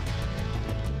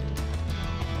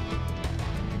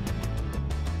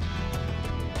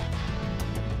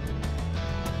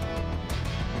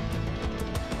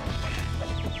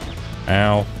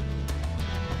 Ow.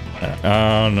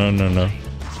 Oh, no.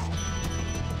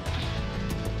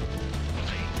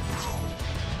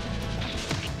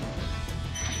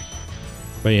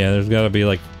 But yeah, there's gotta be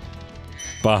like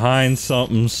behind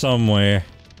something somewhere.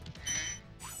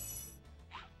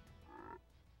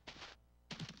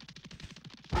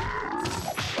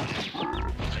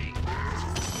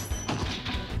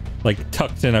 Like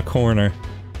tucked in a corner.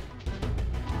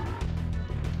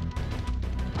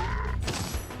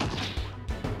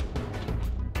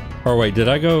 Or wait, did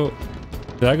I go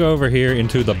over here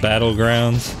into the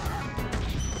battlegrounds?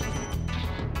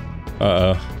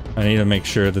 Uh-oh. I need to make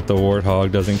sure that the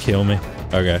warthog doesn't kill me.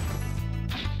 Okay.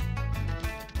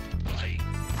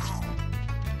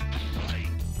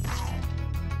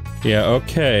 Yeah,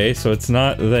 okay, so it's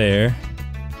not there.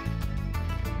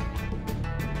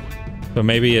 So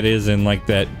maybe it is in like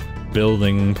that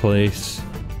building place.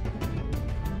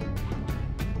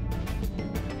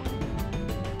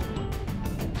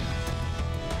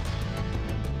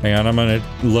 Hang on, I'm gonna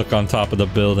look on top of the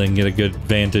building, get a good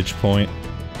vantage point.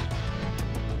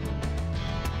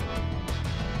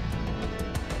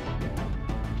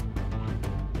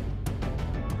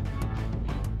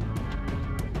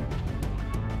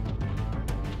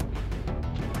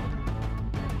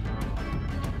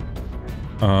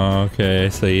 Okay,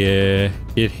 so yeah,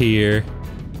 get here.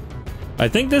 I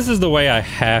think this is the way I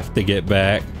have to get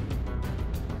back.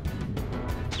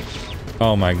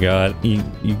 Oh my god,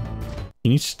 can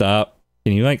you stop?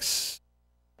 Can you like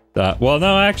stop? Well,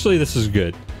 no, actually this is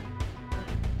good.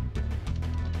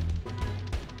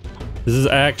 This is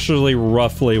actually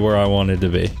roughly where I wanted to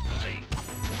be.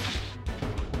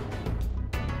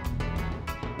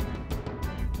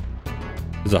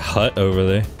 There's a hut over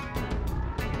there.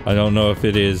 I don't know if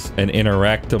it is an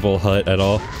interactable hut at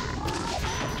all.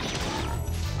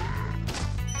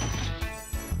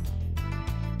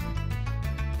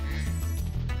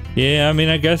 Yeah, I mean,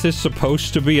 I guess it's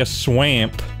supposed to be a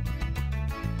swamp.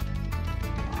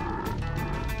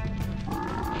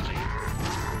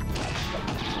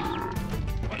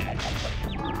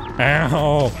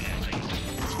 Ow!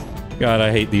 God,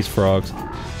 I hate these frogs.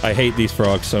 I hate these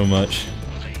frogs so much.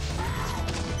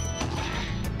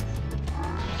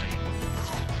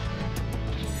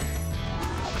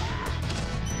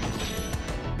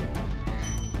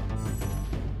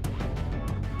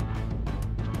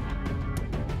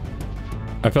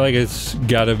 I feel like it's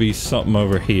gotta be something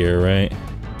over here, right?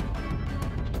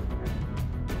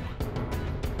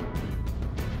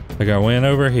 Like I went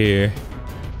over here.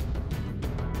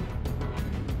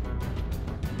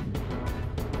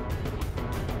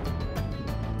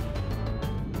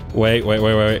 Wait.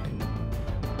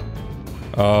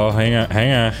 Oh, hang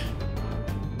on.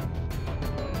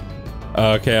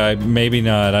 Okay, maybe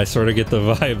not. I sort of get the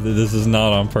vibe that this is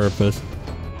not on purpose.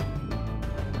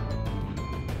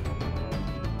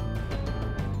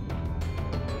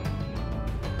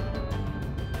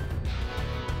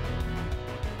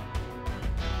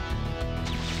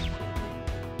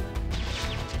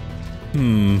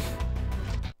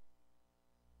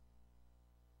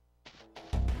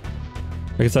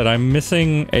 Like I said, I'm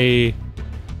missing a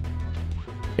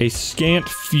scant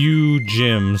few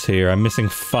gems here. I'm missing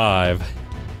 5.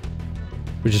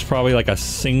 Which is probably like a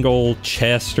single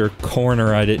chest or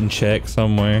corner I didn't check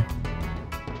somewhere.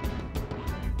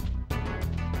 Is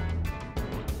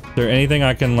there anything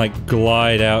I can like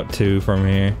glide out to from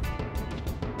here?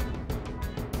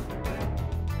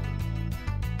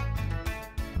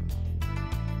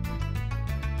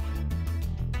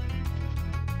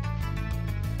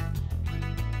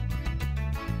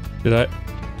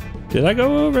 Did I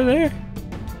go over there?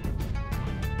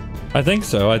 I think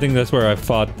so. I think that's where I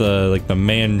fought the, like, the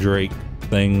mandrake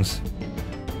things.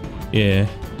 Yeah.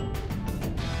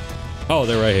 Oh,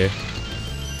 they're right here.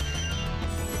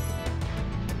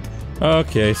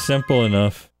 Okay, simple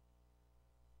enough.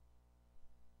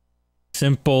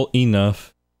 Simple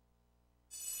enough.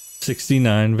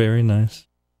 69, very nice.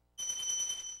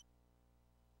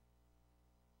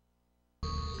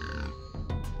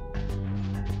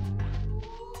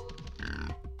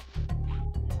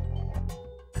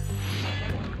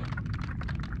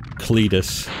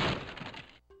 Cletus.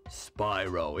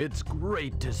 Spyro, it's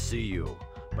great to see you,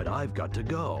 but I've got to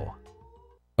go.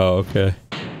 Oh, okay.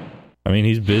 I mean,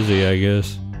 he's busy, I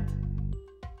guess.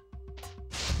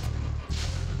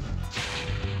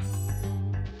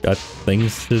 Got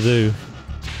things to do.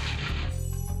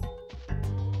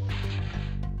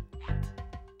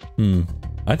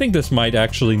 I think this might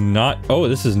actually not... Oh,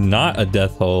 this is not a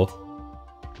death hole.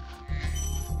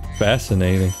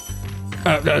 Fascinating.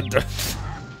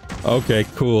 Okay,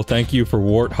 cool. Thank you for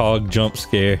warthog jump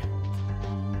scare.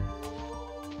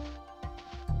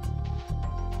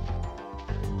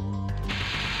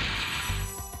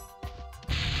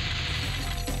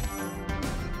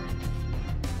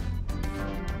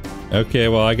 Okay,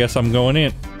 well, I guess I'm going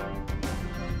in.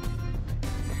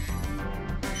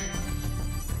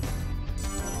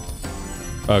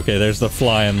 Okay, there's the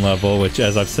flying level, which,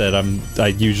 as I've said, I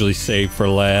usually save for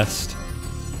last.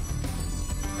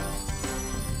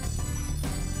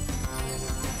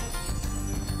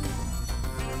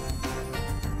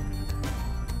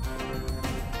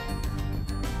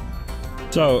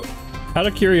 So, out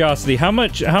of curiosity, how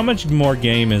much more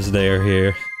game is there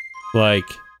here? Like...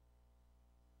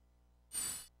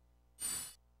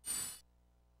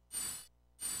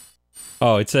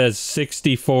 Oh, it says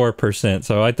 64%,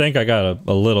 so I think I got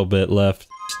a little bit left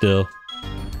still.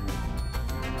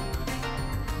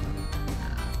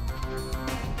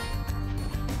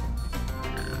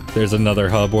 There's another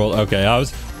hub world. Okay, I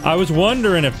was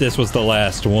wondering if this was the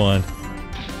last one.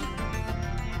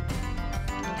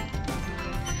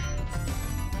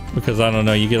 Because I don't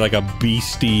know, you get like a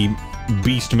beast-making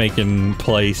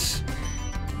place.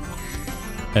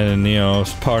 And, you know,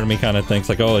 part of me kind of thinks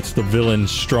like, oh, it's the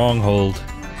villain's stronghold.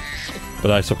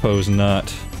 But I suppose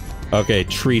not. Okay,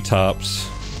 treetops.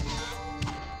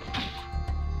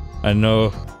 I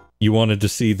know you wanted to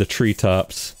see the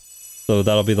treetops, so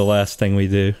that'll be the last thing we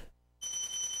do.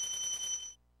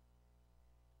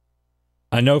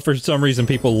 I know for some reason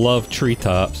people love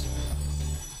treetops.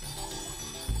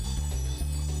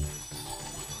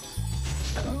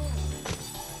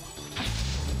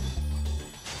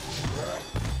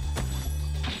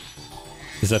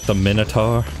 Is that the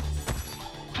Minotaur?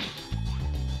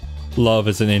 Love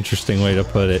is an interesting way to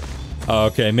put it.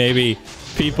 Okay, maybe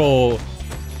people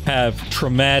have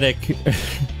traumatic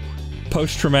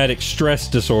post-traumatic stress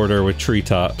disorder with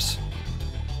treetops.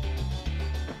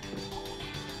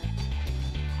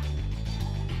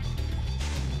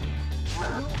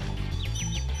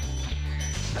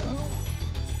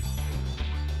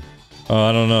 Oh,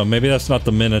 I don't know. Maybe that's not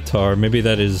the Minotaur. Maybe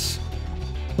that is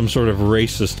some sort of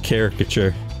racist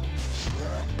caricature.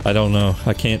 I don't know.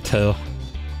 I can't tell.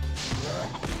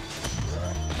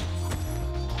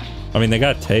 I mean, they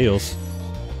got tails.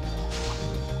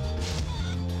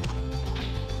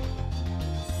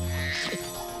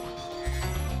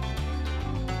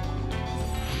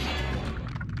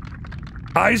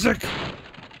 Isaac!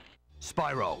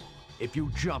 Spyro, if you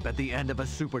jump at the end of a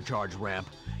supercharge ramp,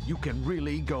 you can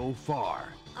really go far.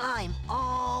 I'm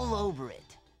all over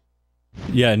it.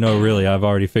 Yeah, no, really, I've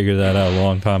already figured that out a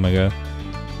long time ago.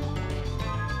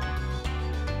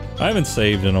 I haven't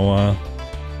saved in a while.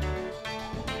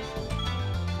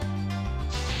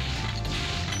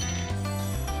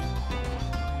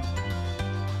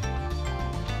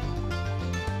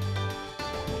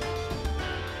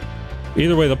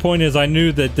 Either way, the point is I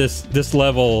knew that this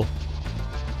level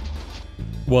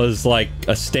was like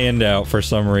a standout for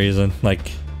some reason.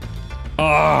 Like,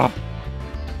 ah!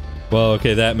 Well,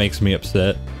 okay, that makes me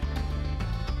upset.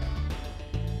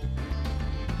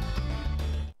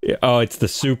 Yeah, oh, it's the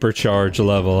supercharge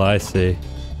level, I see.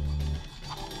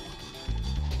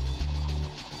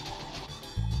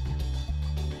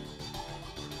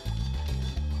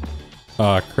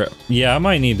 Oh, crap. Yeah, I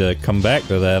might need to come back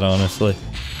to that, honestly.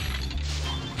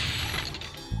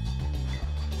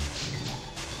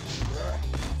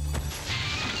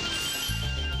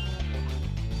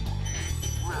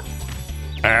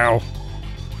 Ow.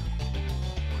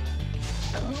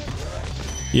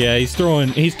 Yeah, he's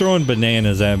throwing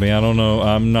bananas at me. I don't know.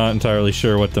 I'm not entirely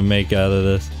sure what to make out of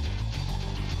this.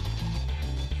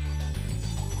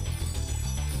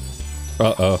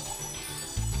 Uh-oh.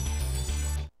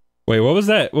 Wait, what was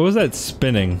that? What was that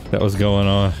spinning that was going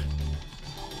on?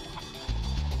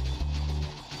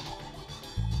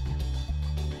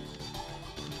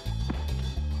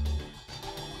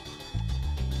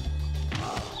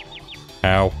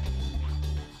 Ow.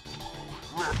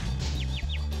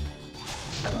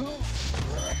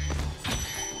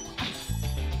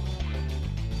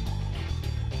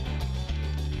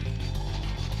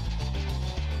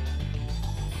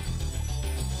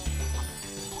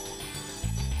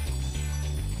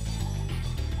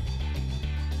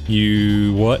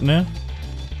 You what now?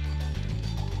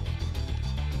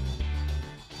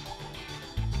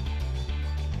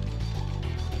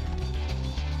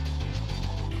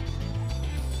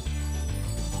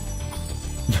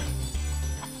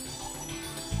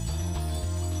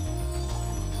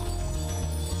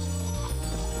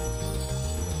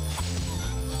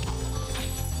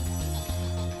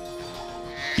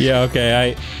 Yeah,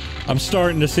 okay, I'm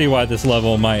starting to see why this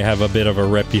level might have a bit of a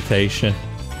reputation.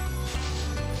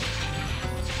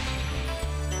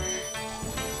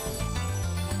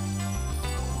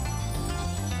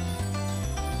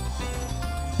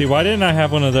 See, why didn't I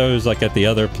have one of those like at the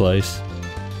other place?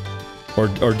 Or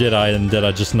did I, and did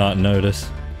I just not notice?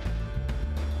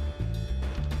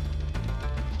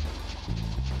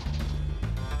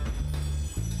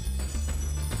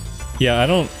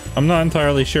 Yeah, I'm not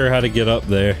entirely sure how to get up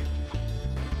there.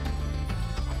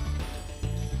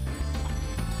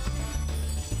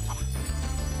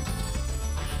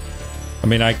 I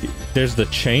mean, there's the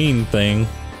chain thing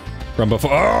from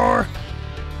before.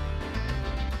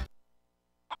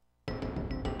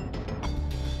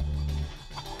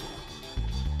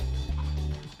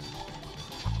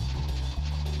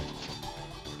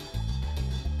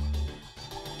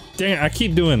 Dang it, I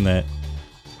keep doing that.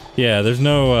 Yeah, there's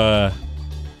no,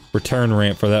 return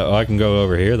ramp for that. Oh, I can go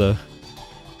over here, though.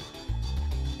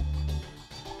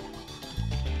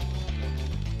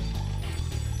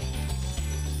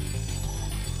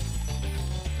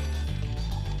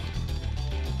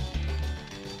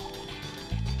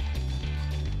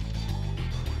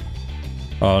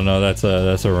 Oh, no, that's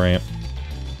a ramp.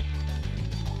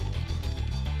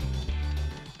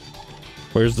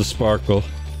 Where's the sparkle?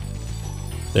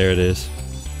 There it is.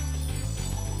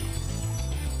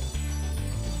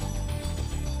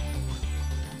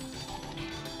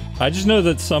 I just know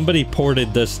that somebody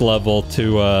ported this level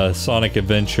to Sonic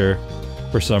Adventure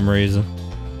for some reason.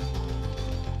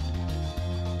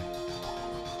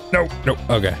 No, no,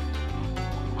 okay.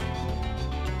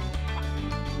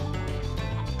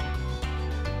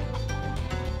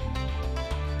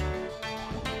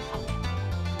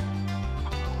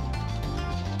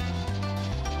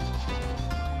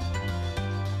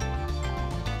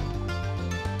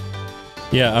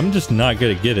 Yeah, I'm just not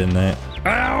good at getting that.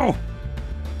 Ow!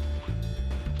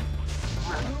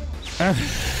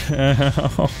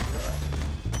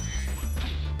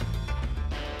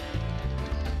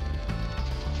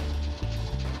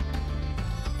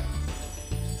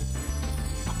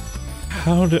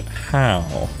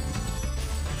 Ow.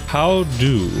 How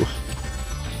do...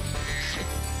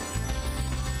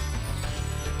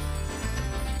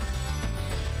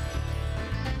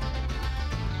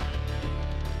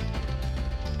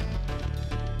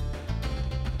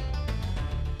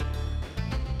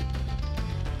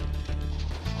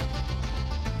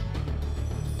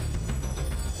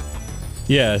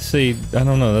 Yeah, see, I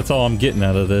don't know, that's all I'm getting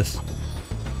out of this.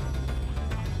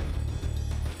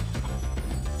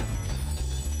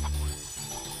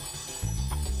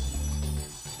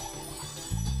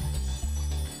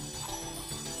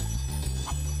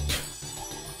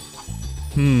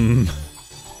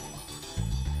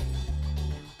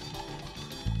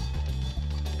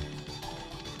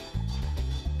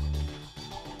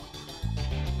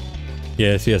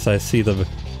 Yes, yes, I see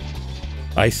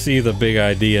the big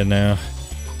idea now.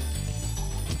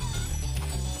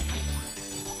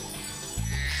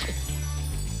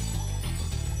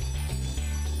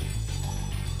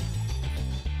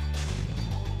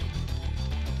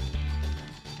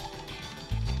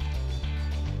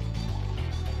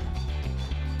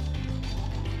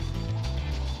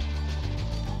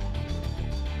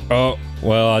 Oh,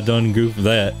 well, I done goofed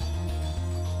that.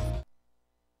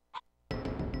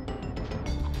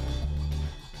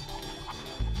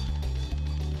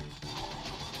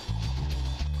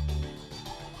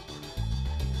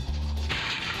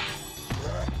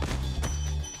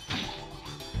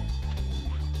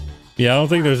 Yeah, I don't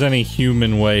think there's any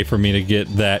human way for me to get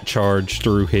that charge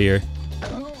through here.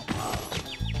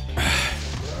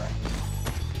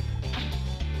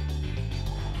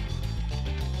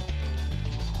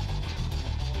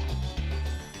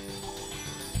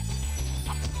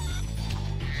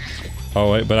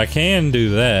 Oh wait, but I can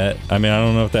do that. I mean, I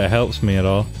don't know if that helps me at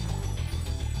all.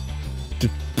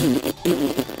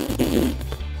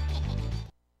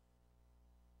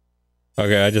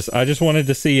 Okay, I just wanted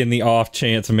to see in the off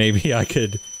chance maybe I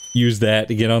could use that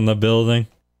to get on the building.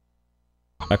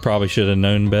 I probably should have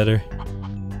known better.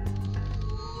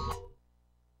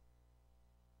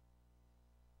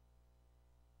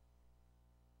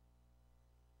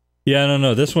 Yeah, I don't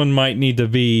know. This one might need to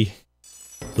be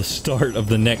the start of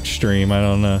the next stream. I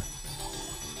don't know.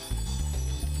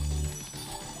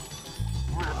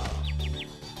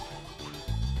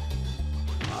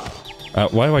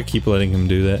 Why do I keep letting him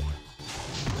do that?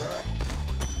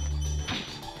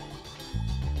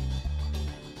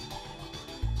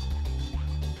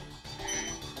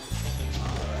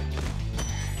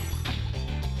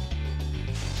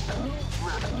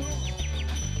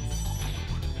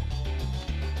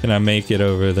 Can I make it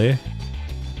over there?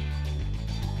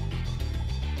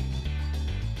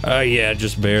 Oh yeah,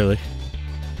 just barely.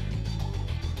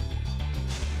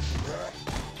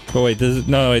 Oh wait, this is,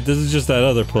 no wait, this is just that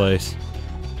other place.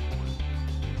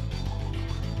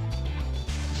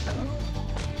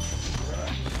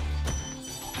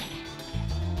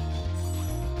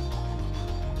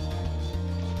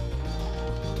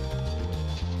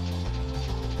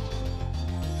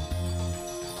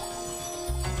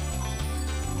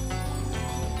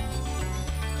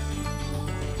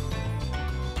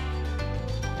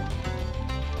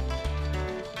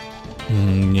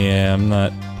 Yeah, I'm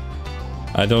not...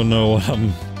 I don't know what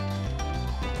I'm...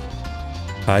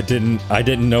 I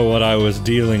didn't know what I was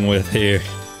dealing with here.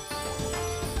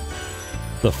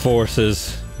 The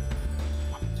forces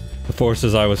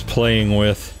I was playing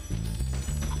with.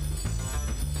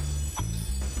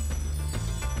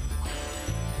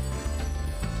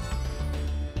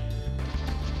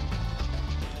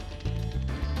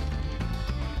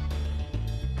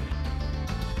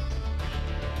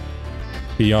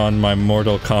 Beyond my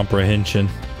mortal comprehension.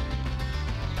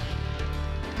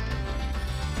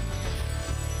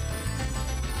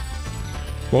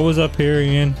 What was up here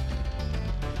again?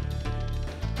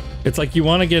 It's like you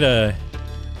want to get a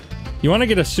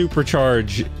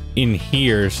supercharge in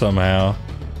here somehow.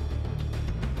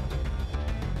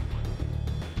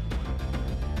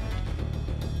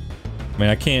 I mean,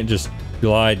 I can't just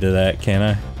glide to that, can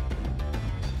I?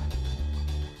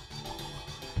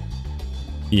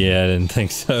 Yeah, I didn't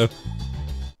think so.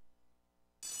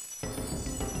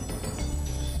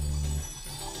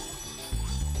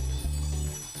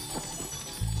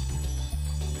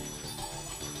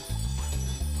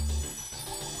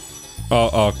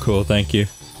 Oh, cool. Thank you.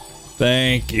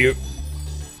 Thank you.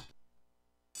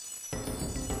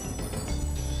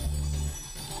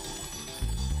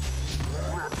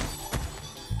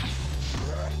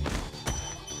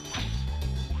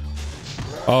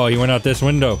 Oh, he went out this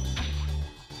window.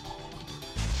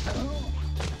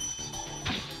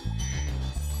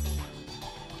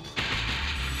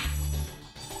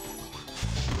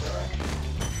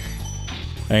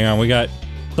 Hang on, we got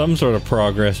some sort of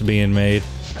progress being made.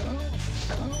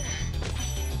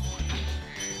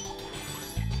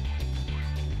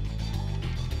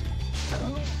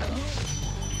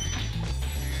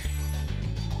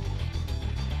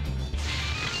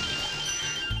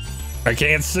 I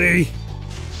can't see.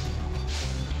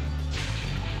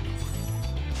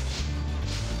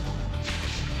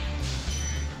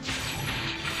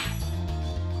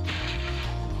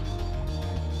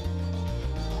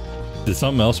 Did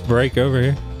something else break over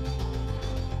here?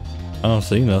 I don't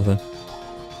see nothing.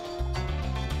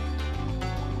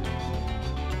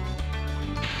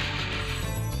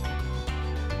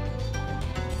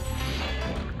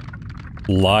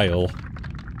 Lyle.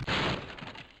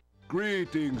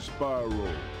 Greetings, Spyro.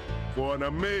 For an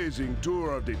amazing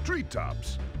tour of the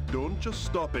treetops, don't just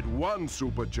stop at one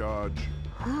supercharge.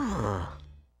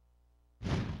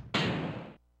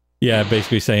 Yeah,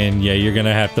 basically saying, yeah, you're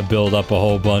gonna have to build up a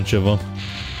whole bunch of them.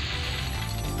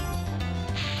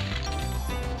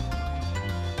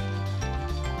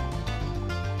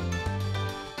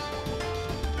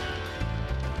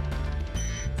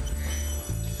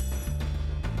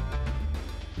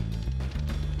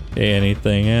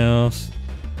 Anything else?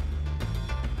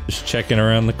 Just checking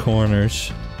around the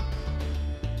corners.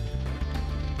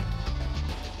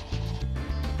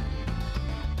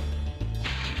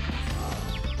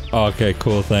 Okay,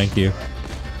 cool, thank you.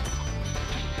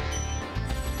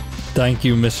 Thank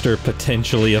you, Mr.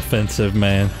 Potentially Offensive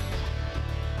Man.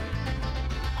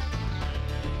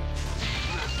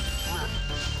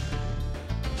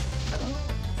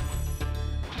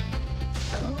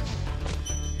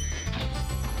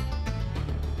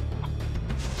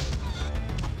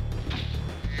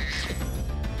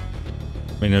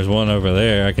 I mean, there's one over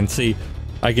there. I can see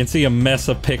a mess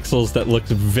of pixels that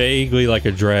looks vaguely like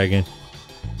a dragon.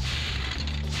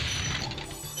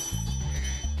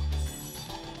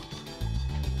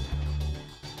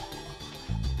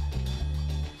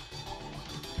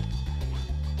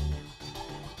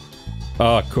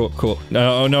 Oh, cool, cool.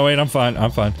 No, no, wait, I'm fine, I'm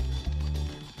fine.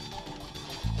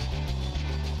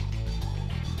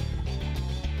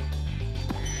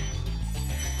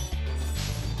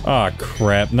 Oh,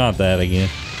 crap, not that again.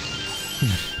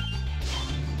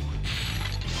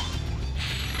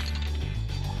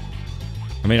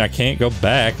 I mean, I can't go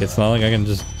back. It's not like I can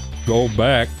just go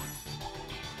back.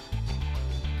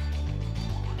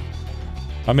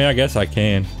 I mean, I guess I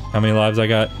can. How many lives I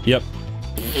got? Yep.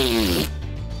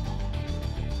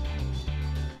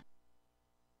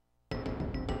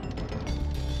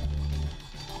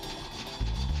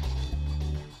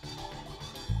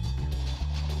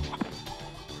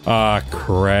 Ah,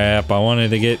 crap. I wanted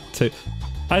to get to...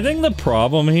 I think the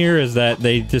problem here is that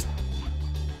they just...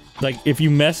 Like, if you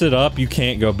mess it up, you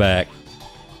can't go back.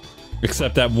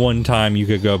 Except that one time you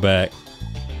could go back.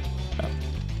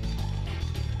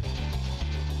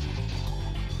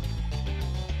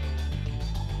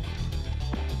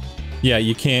 Yeah,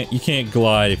 you can't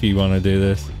glide if you want to do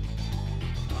this.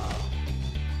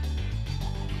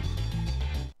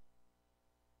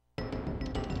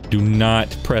 Do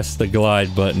not press the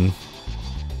glide button.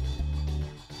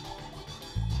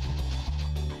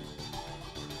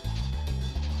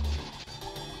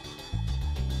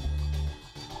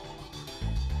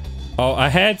 Oh, I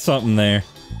had something there.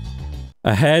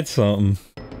 I had something.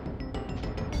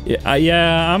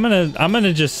 Yeah, I'm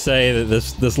gonna just say that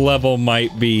this level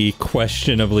might be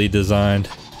questionably designed.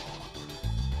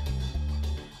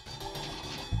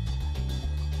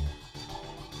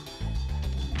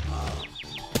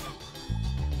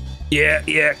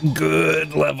 Yeah,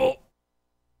 good level.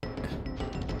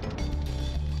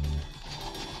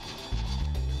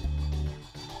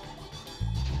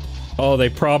 Oh, they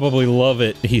probably love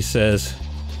it, he says.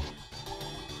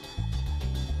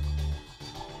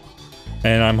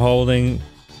 And I'm holding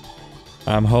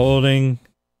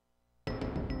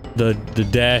the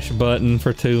dash button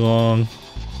for too long.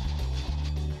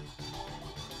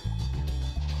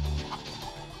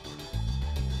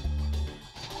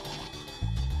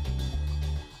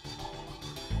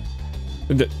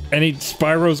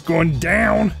 Spyro's going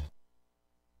down.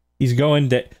 He's going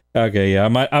down. Okay, yeah,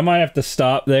 I might have to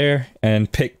stop there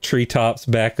and pick treetops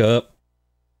back up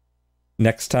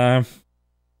next time.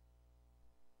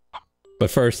 But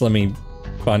first, let me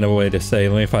find a way to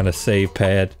save. Let me find a save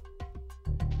pad.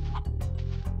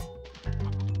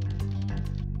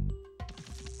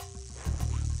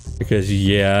 Because,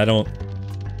 yeah,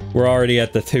 we're already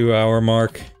at the 2-hour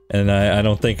mark, and I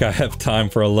don't think I have time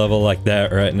for a level like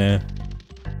that right now.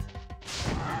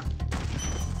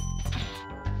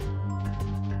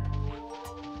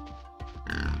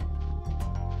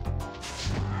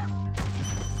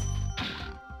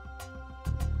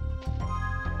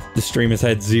 The stream has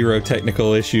had 0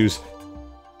 technical issues.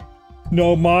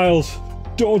 No, Miles,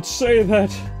 don't say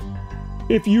that.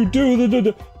 If you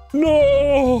do,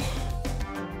 no!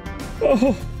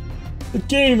 Oh, the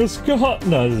game is gone.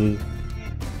 No,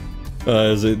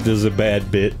 this is a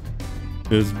bad bit.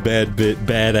 It was a bad bit,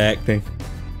 bad acting.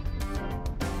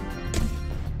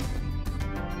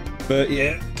 But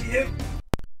yeah.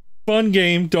 Fun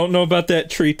game. Don't know about that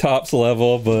treetops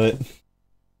level, but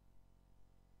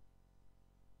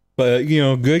you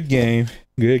know, good game.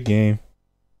 Good game.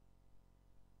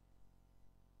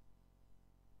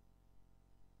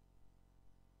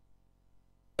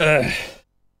 I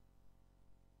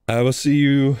will see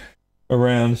you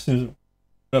around as soon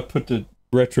as I put the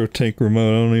retro tank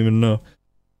remote. I don't even know.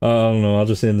 I don't know. I'll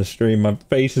just end the stream. My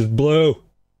face is blue.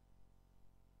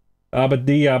 Abba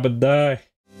dee, abba die.